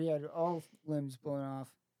version where he had all limbs blown off.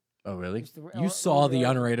 Oh, really? Just the- You saw the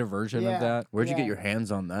yeah. unrated version Yeah. of that? Where'd you Yeah. get your hands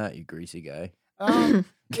on that, you greasy guy?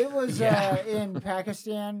 It was Yeah. in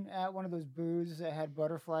Pakistan at one of those booths that had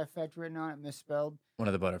butterfly effect written on it, misspelled. One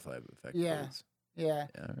of the butterfly effect. Yeah. booths. Yeah.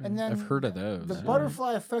 Yeah, all right. And then I've heard of those. The yeah.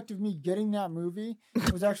 butterfly effect of me getting that movie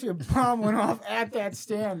was actually a bomb went off at that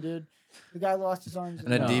stand, dude. The guy lost his arms.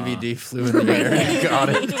 And a Aw. DVD flew in the air and he caught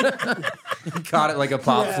it. He caught it like a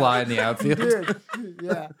pop Yeah. fly in the outfield. Dude,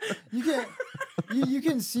 yeah. You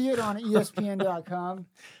can see it on ESPN.com.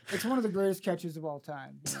 It's one of the greatest catches of all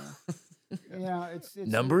time. You know, it's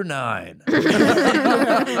Number 9.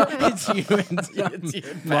 It's you and It's you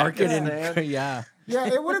in marketing. Pakistan. Yeah. Yeah,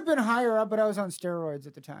 it would have been higher up, but I was on steroids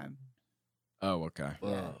at the time. Oh, okay.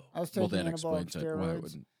 Whoa. I was Well, taking that anabolic explains it. Why it steroids.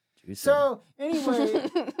 wouldn't. Juicy. So anyway,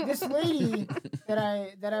 this lady that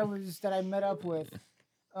I met up with,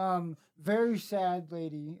 very sad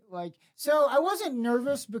lady. Like, so I wasn't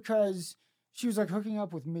nervous because she was like hooking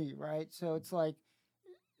up with me, right? So it's like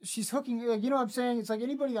she's hooking, like, you know what I'm saying? It's like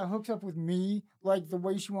anybody that hooks up with me, like the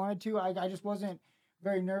way she wanted to, I just wasn't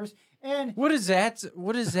very nervous. And What does that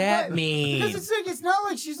But- mean? because it's like it's not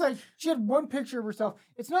like she's like she had one picture of herself.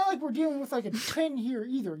 It's not like we're dealing with like a 10 here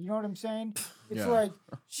either. You know what I'm saying? It's Yeah. like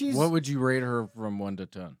she's What would you rate her from 1 to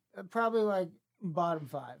 10? probably like bottom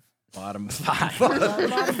 5. Bottom 5.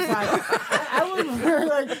 Bottom 5. I would wear,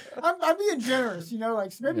 like, I'm being generous, you know,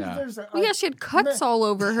 like maybe Yeah. there's a. Well, yeah, she had cuts all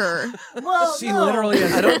over her. Well, She no. literally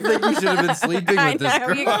has. I don't think you should have been sleeping I with this know,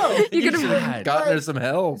 girl. you You could've- should have gotten her some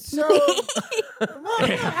help. So,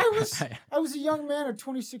 I was a young man of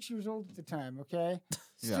 26 years old at the time. Okay,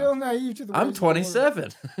 still naive to the. I'm ways of the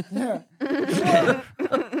world. 27. Yeah.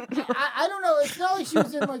 So, I don't know. It's not like she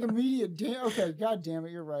was in like immediate. Okay, God damn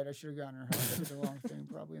it, you're right. I should have gotten her help. I did the wrong thing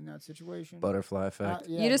probably in that situation. Butterfly effect.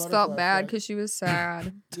 Yeah, You just felt butterfly bad effect. because she was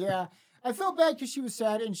sad. Yeah, I felt bad because she was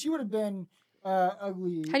sad, and she would have been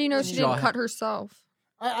ugly. How do you know she anyway. didn't cut herself?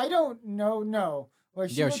 I don't know. No. Like,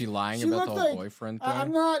 Yeah, was looked- she lying she about the looked whole like- boyfriend thing?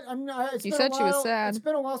 I'm not. It's You been said a she was while- sad. It's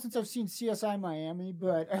been a while since I've seen CSI Miami,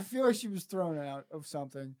 but I feel like she was thrown out of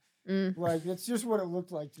something. Mm. Like it's just what it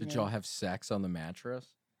looked like to Did me. y'all have sex on the mattress?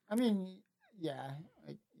 I mean, yeah.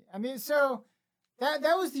 I mean, so that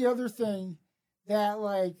was the other thing that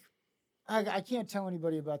like I can't tell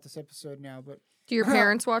anybody about this episode now, but Do your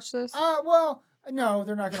parents watch this? well. No,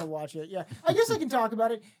 they're not gonna watch it. Yeah, I guess I can talk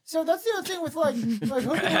about it. So that's the other thing with like hooking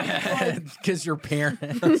up with, like, Because your parents.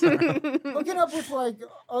 hooking up with like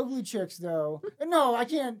ugly chicks though. And no, I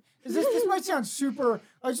can't. This might sound super.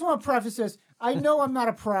 I just want to preface this. I know I'm not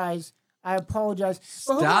a prize. I apologize.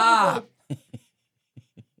 But hooking up with, Stop.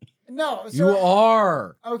 no, so, You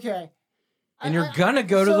are. okay. And you're gonna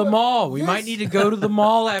go to the mall. We might need to go to the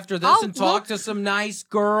mall after this Oh, and talk to some nice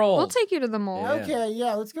girls. We'll take you to the mall. Yeah. Okay,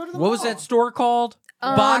 yeah, let's go to the What mall. was that store called?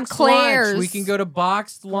 Boxed Claire's. lunch. We can go to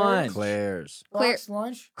boxed lunch. Claire's. Box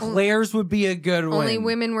lunch. Claire's would be a good one. Only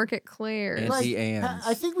women work at Claire's. And- Like, Auntie Anne's.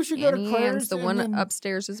 I think we should go to Annie Claire's. Ann's, the and one then-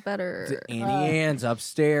 upstairs is better. Auntie Anne's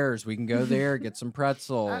upstairs. We can go there, get some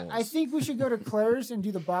pretzels. I think we should go to Claire's and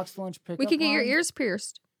do the box lunch pickup. We could get your line. ears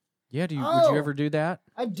pierced. Yeah, would Oh. you ever do that?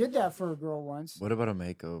 I did that for a girl once. What about a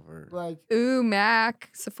makeover? Like, Ooh, Mac,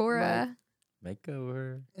 Sephora.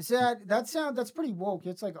 Makeover. is that's pretty woke.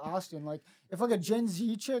 It's like Austin. Like, if like a Gen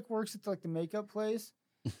Z chick works at like the makeup place,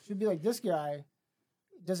 she'd be like, this guy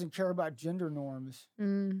doesn't care about gender norms.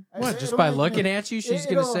 Mm. What? Just by looking at you, she's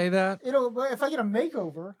gonna say that? But if I get a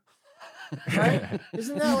makeover, right?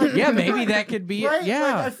 Isn't that like Yeah, maybe that could be. right? Yeah.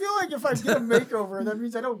 Like, I feel like if I get a makeover, that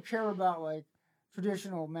means I don't care about like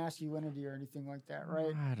traditional masculinity or anything like that,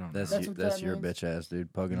 right? I don't know. That's That's you, what that's that your means. bitch ass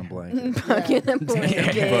dude. Pugging a blanket. Fucking a Pugging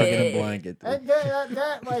blanket. a blanket. Dude.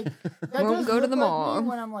 That like that Won't does go to look the like mall. me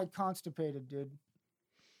when I'm like constipated, dude.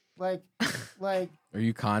 Like Are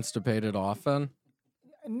you constipated often?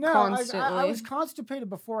 no, I Constantly. was constipated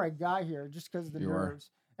before I got here just because of the You were.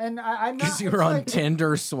 nerves. And I'm not Because you it's were on like-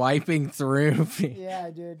 Tinder swiping through. Yeah,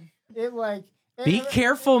 dude. It like Be and-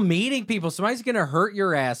 careful meeting people. Somebody's gonna hurt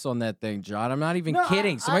your ass on that thing, John. I'm not even No,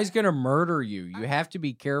 kidding. Somebody's gonna murder you. You have to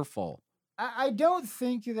be careful. I don't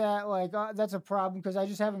think that like that's a problem because I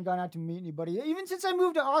just haven't gone out to meet anybody even since I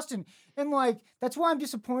moved to Austin, and like that's why I'm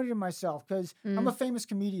disappointed in myself because I'm a famous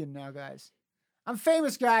comedian now, guys. I'm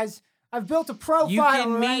famous, guys. I've built a profile. You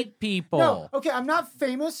can right? meet people. No, okay, I'm not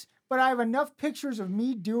famous, but I have enough pictures of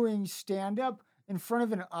me doing stand up in front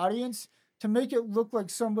of an audience to make it look like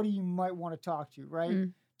somebody you might want to talk to, right?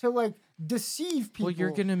 Mm. To like deceive people. Well, you're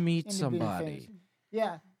gonna meet into being famous. somebody.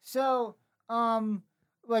 Yeah. So,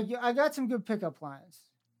 like I got some good pickup lines.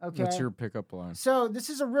 Okay. What's your pickup line? So this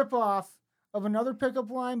is a ripoff of another pickup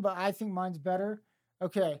line, but I think mine's better.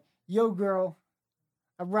 Okay. Yo, girl,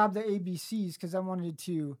 I robbed the ABCs because I wanted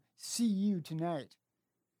to see you tonight.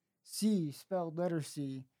 C spelled letter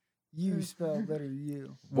C. U spelled letter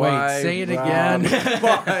U. Wait, say it again.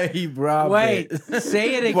 Why he robbed Wait, it?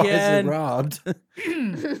 say it Why is again. it robbed?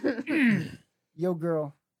 Yo,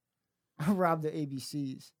 girl, I robbed the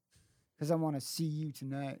ABCs because I want to see you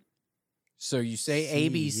tonight. So you say See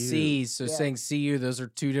ABCs. you. So Yeah. saying CU, those are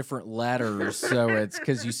two different letters. So it's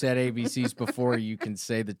because you said ABCs before, you can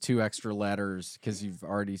say the two extra letters because you've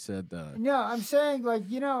already said the. No, I'm saying like,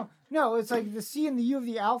 no, it's like the C and the U of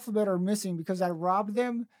the alphabet are missing because I robbed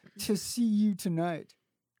them to see you tonight.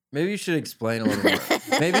 Maybe you should explain a little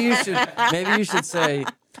more. Maybe you should say,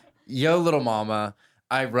 "Yo, little mama,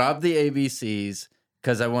 I robbed the ABCs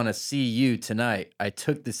because I want to see you tonight. I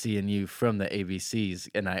took the C and U from the ABCs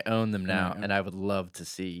and I own them now, and I would love to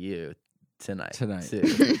see you tonight. Tonight. too."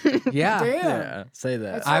 Yeah. Damn. Yeah, say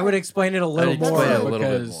that. That's I would explain it a little explain more it a little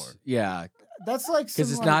bit because, more. yeah, That's like because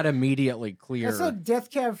some, it's like, not immediately clear. That's like Death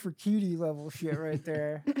Cab for Cutie level shit right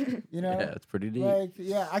there. You know? Yeah, it's pretty deep. Like,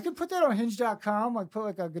 yeah, I could put that on hinge.com, like put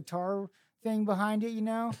like a guitar thing behind it,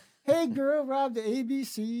 hey girl, rob the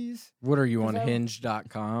ABCs. What are you on that-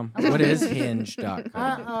 Hinge.com? What is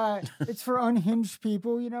Hinge.com? It's for unhinged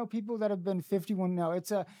people, people that have been 51. No, it's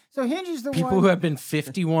so Hinge is the People one. who have been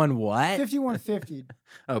 51 what? 5150.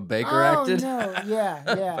 Oh, Baker acted? no, yeah.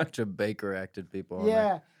 A bunch of Baker acted people on there.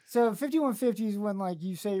 Yeah. So 5150 is when like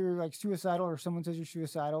you say you're like suicidal or someone says you're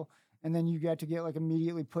suicidal and then you get to get like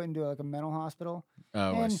immediately put into like a mental hospital.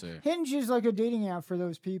 Oh, and I see. Hinge is like a dating app for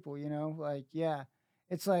those people, like yeah.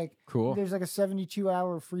 It's like Cool. there's like a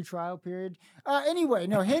 72-hour free trial period. Anyway,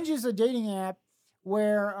 no, Hinge is a dating app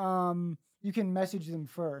where you can message them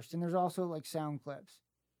first and there's also like sound clips.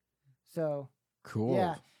 So Cool.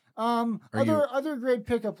 yeah. Are you- Other great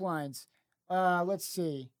pickup lines. Let's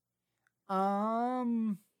see.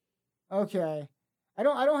 Okay. I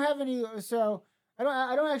don't have any. So I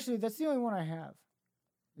don't actually. That's the only one I have.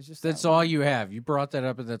 It's just That's that all one. you have. You brought that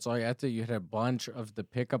up, and that's all you. I thought you had a bunch of the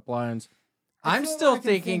pickup lines. That's I'm the only still one I can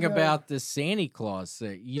thinking think of. about the Santa Claus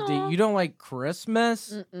thing. Aw. You don't like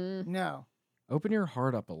Christmas? Mm-mm. No, Open your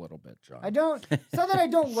heart up a little bit, John. I don't. It's not that I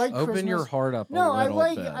don't like Open Christmas. your heart up No, a I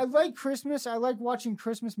little bit. like Christmas. I like watching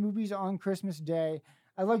Christmas movies on Christmas Day.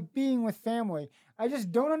 I like being with family. I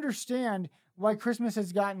just don't understand why Christmas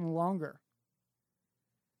has gotten longer.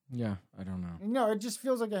 Yeah, I don't know. No, it just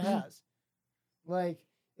feels like it has. Like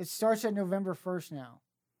it starts at November 1st now.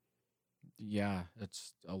 Yeah,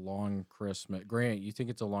 it's a long Christmas. Grant, you think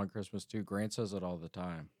it's a long Christmas too? Grant says it all the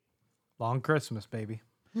time. Long Christmas, baby.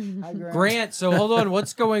 Hi, Grant. Grant, so hold on.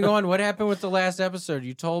 What's going on? What happened with the last episode?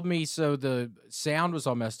 You told me so the sound was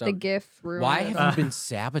all messed up. The GIF ruined Why it. have you been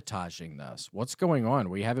sabotaging this? What's going on?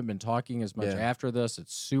 We haven't been talking as much Yeah. after this.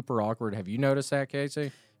 It's super awkward. Have you noticed that,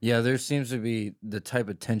 Casey? Yeah, there seems to be the type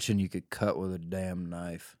of tension you could cut with a damn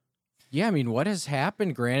knife. Yeah, I mean, what has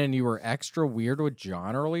happened, Grant? And you were extra weird with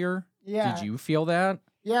John earlier. Yeah. Did you feel that?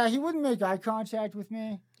 Yeah, he wouldn't make eye contact with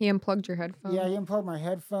me. He unplugged your headphones. Yeah, he unplugged my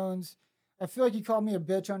headphones. I feel like he called me a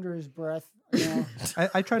bitch under his breath. You know?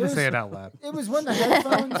 I tried It to say was- it out loud. It was when the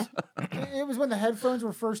headphones. It was when the headphones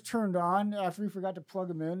were first turned on after he forgot to plug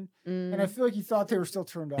them in, and I feel like he thought they were still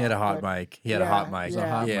turned on. He had a hot but- mic. He had a hot Yeah, mic. yeah,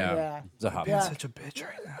 hot mic. yeah. It's a hot Yeah. mic. Such a bitch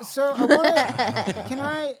right now. So I want to. Can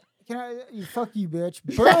I? You fuck you, bitch.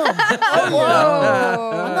 Boom. Oh,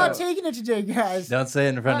 yeah. I'm not taking it today, guys. Don't say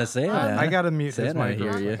it in front of Santa. I gotta mute his Santa hear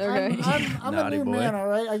microphone. you. Okay. I'm a Naughty new boy. man, all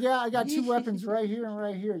right. I got two weapons right here and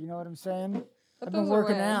right here. You know what I'm saying? I've been those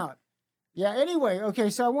working away. out. Yeah. Anyway, okay.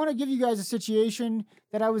 So I want to give you guys a situation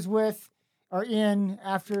that I was with or in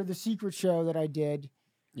after the secret show that I did.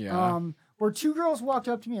 Yeah. Where two girls walked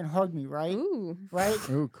up to me and hugged me. Right. Ooh. Right.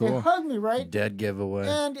 Ooh, They cool. hugged me. Right. Dead giveaway.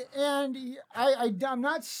 And I'm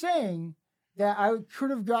not saying that I could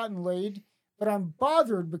have gotten laid, but I'm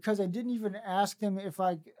bothered because I didn't even ask them if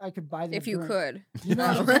I could buy them. If you drink. could. You know?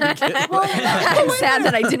 I'm Well, sad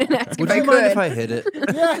that I didn't ask Would if I you mind could. if I hit it?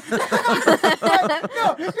 Yeah.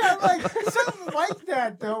 No, yeah, like something like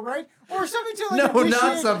that though, right? Or something to like No, not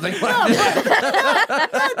initiate- something like No, that.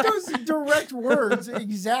 but not those direct words,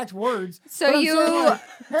 exact words. So But I'm you- saying, like,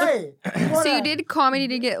 hey, So you did comedy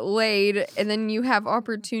to get laid, and then you have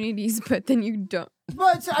opportunities, but then you don't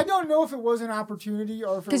But I don't know if it was an opportunity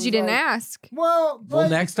or if it because was you didn't like, ask. Well, but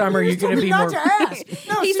next time, are he you just told gonna me be not more- to ask?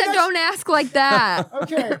 No, He see, said, that's- "Don't ask like that."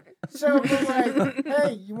 Okay, so but like,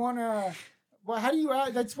 hey, you wanna? Well, how do you?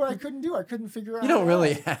 That's what I couldn't do. I couldn't figure out. You how don't to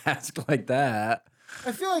really ask. ask like that.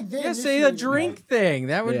 I feel like they Yeah, say a initiated, drink right? thing.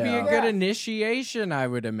 That would be a Yeah. good Yeah. initiation, I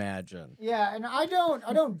would imagine. Yeah, and I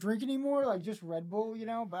don't drink anymore, like just Red Bull,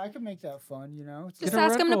 but I could make that fun, It's Just Get a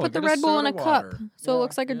ask Red him to Bull, put the get a Red Bull in a soda cup, water. so it Yeah,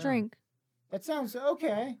 looks like a yeah. drink. that sounds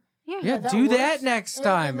okay. Yeah, that do that works. next And-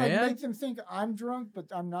 time, and, like, man. Make them think I'm drunk, but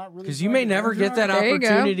I'm not really. Because you drunk, may but never they're get that There you go.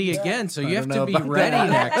 opportunity Yeah. again, so I you have don't to know be about ready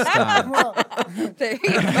that. next time. Well, There you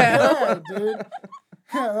go. yeah, dude.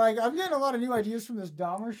 Like I'm getting a lot of new ideas from this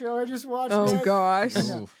Dahmer show I just watched. Oh guys. gosh.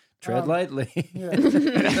 Ooh. Tread lightly. Yeah.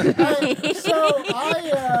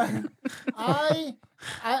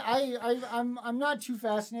 I'm not too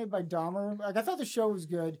fascinated by Dahmer. Like I thought the show was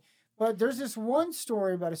good, but there's this one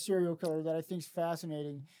story about a serial killer that I think is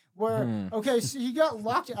fascinating. Where so he got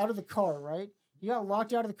locked out of the car, right? He got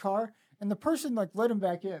locked out of the car, and the person like let him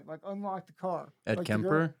back in, like unlocked the car. Ed Like, the girl-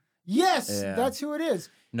 Kemper? Yes, Yeah. that's who it is.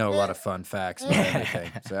 Know a lot of fun facts about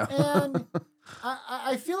everything. So And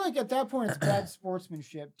I feel like at that point it's bad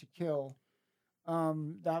sportsmanship to kill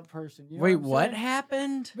that person. You know Wait, what I'm what saying?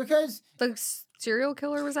 happened? Because The serial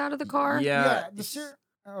killer was out of the car. yeah.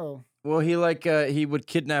 Well, he he would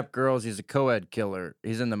kidnap girls. He's a co-ed killer.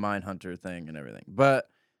 He's in the Mindhunter thing and everything. But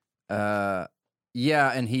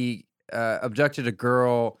and he abducted a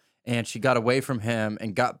girl, and she got away from him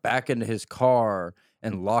and got back into his car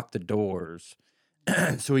and locked the doors.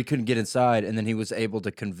 so he couldn't get inside. And then he was able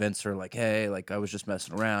to convince her, like, hey, like I was just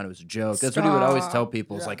messing around. It was a joke. That's what he would always tell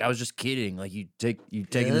people. It's like, I was just kidding. Like you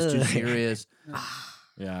taking this too serious.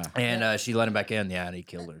 Yeah. And she let him back in. Yeah, and he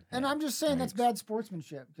killed her. And Yeah. I'm just saying that's bad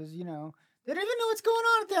sportsmanship because, you know, they don't even know what's going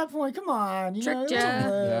on at that point. Come on. You know, Tricked ya.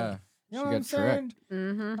 Yeah. You know She what I'm got saying?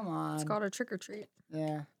 Mm-hmm. Come on. It's called a trick or treat.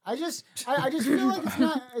 Yeah. I just feel like it's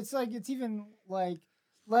not, it's like, it's even like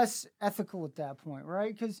less ethical at that point,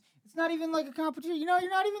 right? Because it's not even like a competition. You know, you're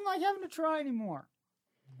not even like having to try anymore.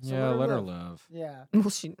 So Yeah, let her live. Yeah. Well,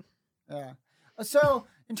 she. Yeah. So,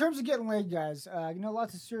 in terms of getting laid, guys, you know,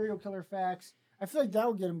 lots of serial killer facts. I feel like that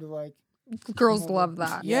will get them to like. Girls love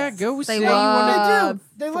that. Yeah, go They say you want love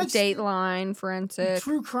They like Dateline, forensic.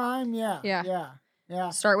 true crime. Yeah. Yeah. Yeah. Yeah.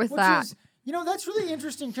 Start with Which that. is, you know, that's really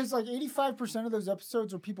interesting because like 85% of those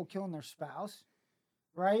episodes are people killing their spouse,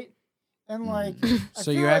 right? And like, So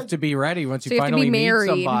you have to be ready once So you you have to be finally meet married.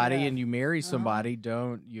 somebody Yeah. and you marry somebody.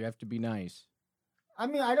 You have to be nice. I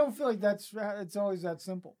mean, I don't feel like it's always that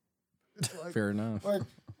simple. It's like, Fair enough.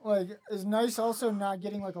 like is nice also not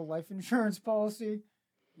getting like a life insurance policy,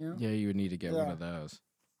 you know? Yeah, you would need to get one Yeah. of those.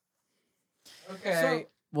 Okay.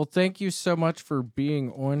 Well, thank you so much for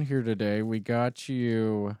being on here today. We got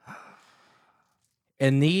you.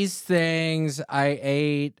 And these things, I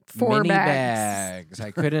ate 4 mini bags. bags. I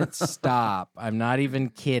couldn't stop. I'm not even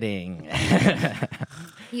kidding.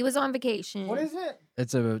 He was on vacation. What is it?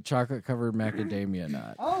 It's a chocolate covered macadamia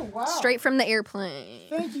nut. Oh wow! Straight from the airplane.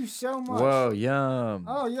 Thank you so much. Whoa, yum.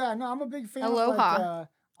 Oh yeah, no, I'm a big fan of Aloha. like,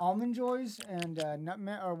 almond joys and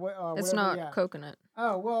nutmeg or what? It's whatever, not yeah. coconut.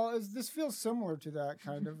 Oh well, this feels similar to that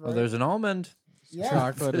kind of. Right? Oh, there's an almond. yeah.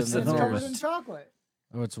 Chocolate It's and It's then covered enormous. in chocolate.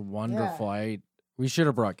 Oh, it's wonderful. We should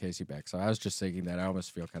have brought Casey back. So I was just thinking that I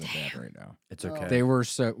almost feel kind of bad right now. It's okay. They were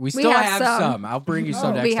so. We still have have some. some. I'll bring you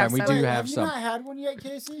some Oh, next we time. have We some. do Wait, have you some. not had one yet,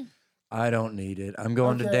 Casey? I don't need it. I'm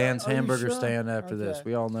going to Okay, Dan's are you hamburger sure? stand after this. Okay.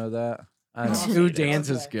 We all know that. I don't Ooh, need it. Dan's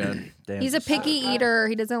is Okay. good. Dan's He's a is picky so good. eater.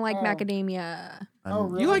 He doesn't like Oh. macadamia. Oh,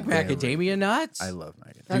 I'm really? You like very- macadamia nuts? I love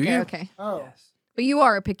macadamia. Do Okay, you? okay. Oh. Yes. But you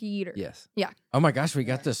are a picky eater. Yes. Oh my gosh, we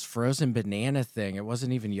got this frozen banana thing. It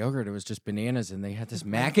wasn't even yogurt, it was just bananas, and they had this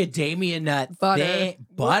macadamia nut Butter.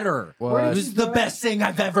 butter. Where It did was you the go? best thing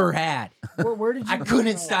I've ever had. Where did you? I go?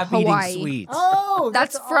 couldn't stop Hawaii. eating sweets. Oh,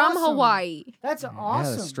 That's from awesome. Hawaii. That's Yeah,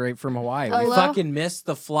 awesome. straight from Hawaii. We Hello? fucking missed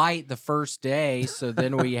the flight the first day, so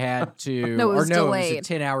then we had to. No, it was it was delayed. a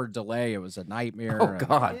 10-hour delay. It was a nightmare. Oh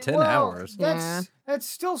God, 10 Well, hours. That's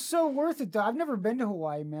still so worth it though. I've never been to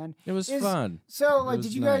Hawaii, man. It was Is- fun. So like, was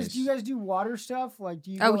did you nice. guys do water stuff? Like,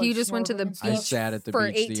 do you? Oh, go, he like, just went to the snorkeling and I beach stuff? sat at the for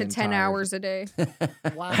beach 8 the to 10 entire- hours a day.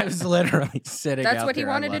 Wow. I was literally sitting. That's out what he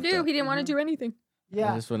there. I wanted to loved do. it. He didn't want to do anything. I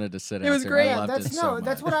Yeah. just wanted to sit. It out was there. great. I Yeah, loved that's it so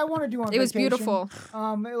that's much. what I want to do on It was vacation. beautiful.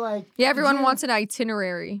 Like Yeah, did everyone you- wants an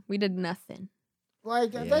itinerary. We did nothing.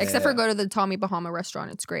 like Yeah. that's, Except for go to the Tommy Bahama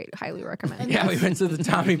restaurant. It's great. Highly recommend. Yeah, we went to the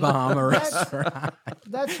Tommy Bahama restaurant.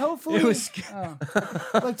 that's hopefully. It was oh.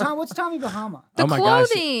 Like Tom, what's Tommy Bahama? The Oh my gosh.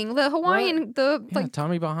 clothing, the Hawaiian, the Yeah, like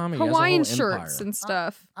Tommy Bahama. he has a Hawaiian whole shirts empire. and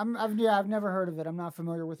stuff. I've never heard of it. I'm not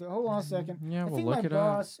familiar with it. Hold on a second. Yeah, I we'll think look my it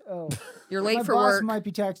up. boss. Oh, You're my late for boss work. might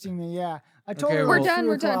be texting me. Yeah, I told Okay, her We're it was done, 3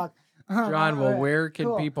 we're done. o'clock. John, well, where can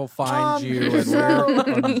Cool. people find you and so, where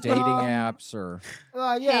on dating apps or?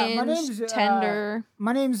 Yeah, my Hinge, name's Tinder.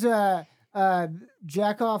 My name's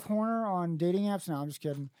Jack Off Horner on dating apps. No, I'm just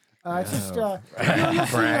kidding. It's just you'll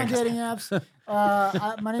see me on dating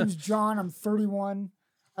apps. My name's John. I'm 31.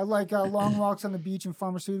 I like long walks on the beach and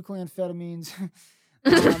pharmaceutical amphetamines.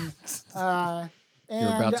 You're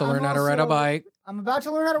about to learn how to ride a bike. I'm about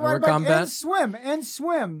to learn how to ride a Work bike on and that.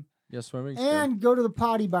 swim Yes, swimming. and go to the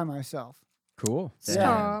potty by myself. Cool. Damn.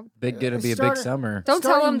 Stop. Gonna be a big Started- summer. Don't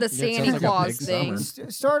tell him the Starting- Yeah, it Santa sounds like a Claus big thing.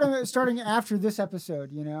 summer. Starting after this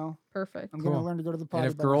episode, you know, Perfect. I'm gonna Cool. learn to go to the potty.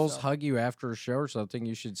 And if by girls myself. hug you after a show or something,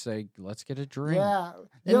 you should say, "Let's get a drink." yeah,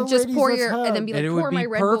 And Yo, just ladies, pour let's your and then hug. be And like, it would pour my be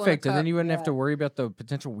Red Bull in a perfect, and then cup. you wouldn't have to Yeah. worry about the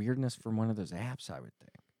potential weirdness from one of those apps. I would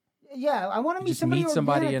think. Yeah, I want to meet Just somebody meet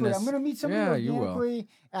somebody in organically. a I'm going to meet somebody yeah, you will. organically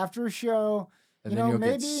after a show. And You then know, you'll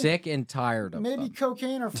maybe- get sick and tired of Maybe them.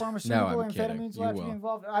 cocaine or pharmaceutical I'm kidding. amphetamines You will have to will. be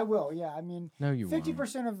involved. I will, yeah. I mean, No, you won't.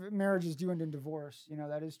 50% of marriages do end in divorce. You know,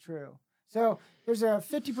 that is true. So there's a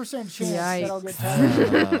 50% chance that I'll get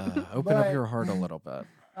tired. Open up But- your heart a little bit.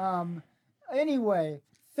 Anyway,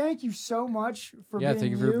 thank you so much for being Yeah, thank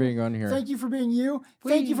you for being on here. Thank you for being you.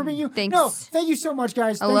 Thank you for being you. Thanks. No, thank you so much,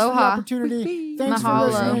 guys. Thanks for the Aloha. opportunity. Thanks Mahalo.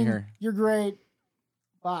 for listening. Here. You're great.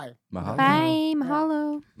 Bye. Mahalo. Bye,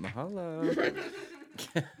 mahalo. Mahalo.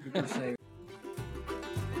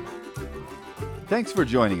 Thanks for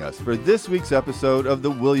joining us for this week's episode of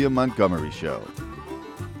The William Montgomery Show.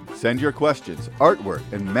 Send your questions, artwork,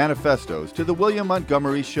 and manifestos to the William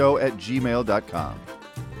Montgomery Show at gmail.com.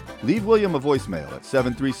 Leave William a voicemail at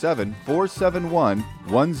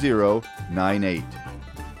 737-471-1098.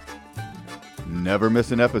 Never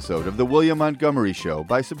miss an episode of The William Montgomery Show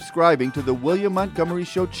by subscribing to The William Montgomery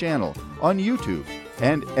Show channel on YouTube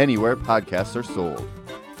and anywhere podcasts are sold.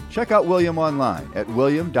 Check out William online at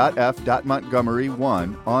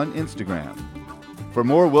william.f.montgomery1 on Instagram. For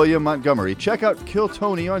more William Montgomery, check out Kill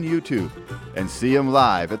Tony on YouTube and see him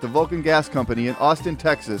live at the Vulcan Gas Company in Austin,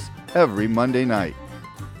 Texas every Monday night.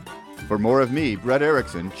 For more of me, Brett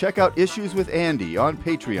Erickson, check out Issues with Andy on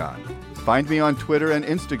Patreon. Find me on Twitter and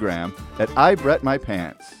Instagram at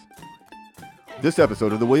IBrettMyPants. This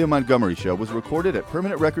episode of The William Montgomery Show was recorded at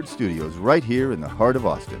Permanent Record Studios right here in the heart of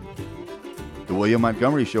Austin. The William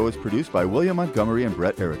Montgomery Show is produced by William Montgomery and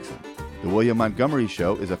Brett Erickson. The William Montgomery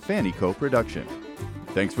Show is a Fanny Co. production.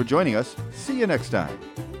 Thanks for joining us. See you next time.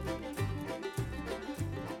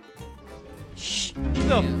 Who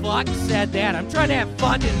the fuck said that? I'm trying to have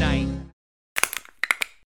fun tonight.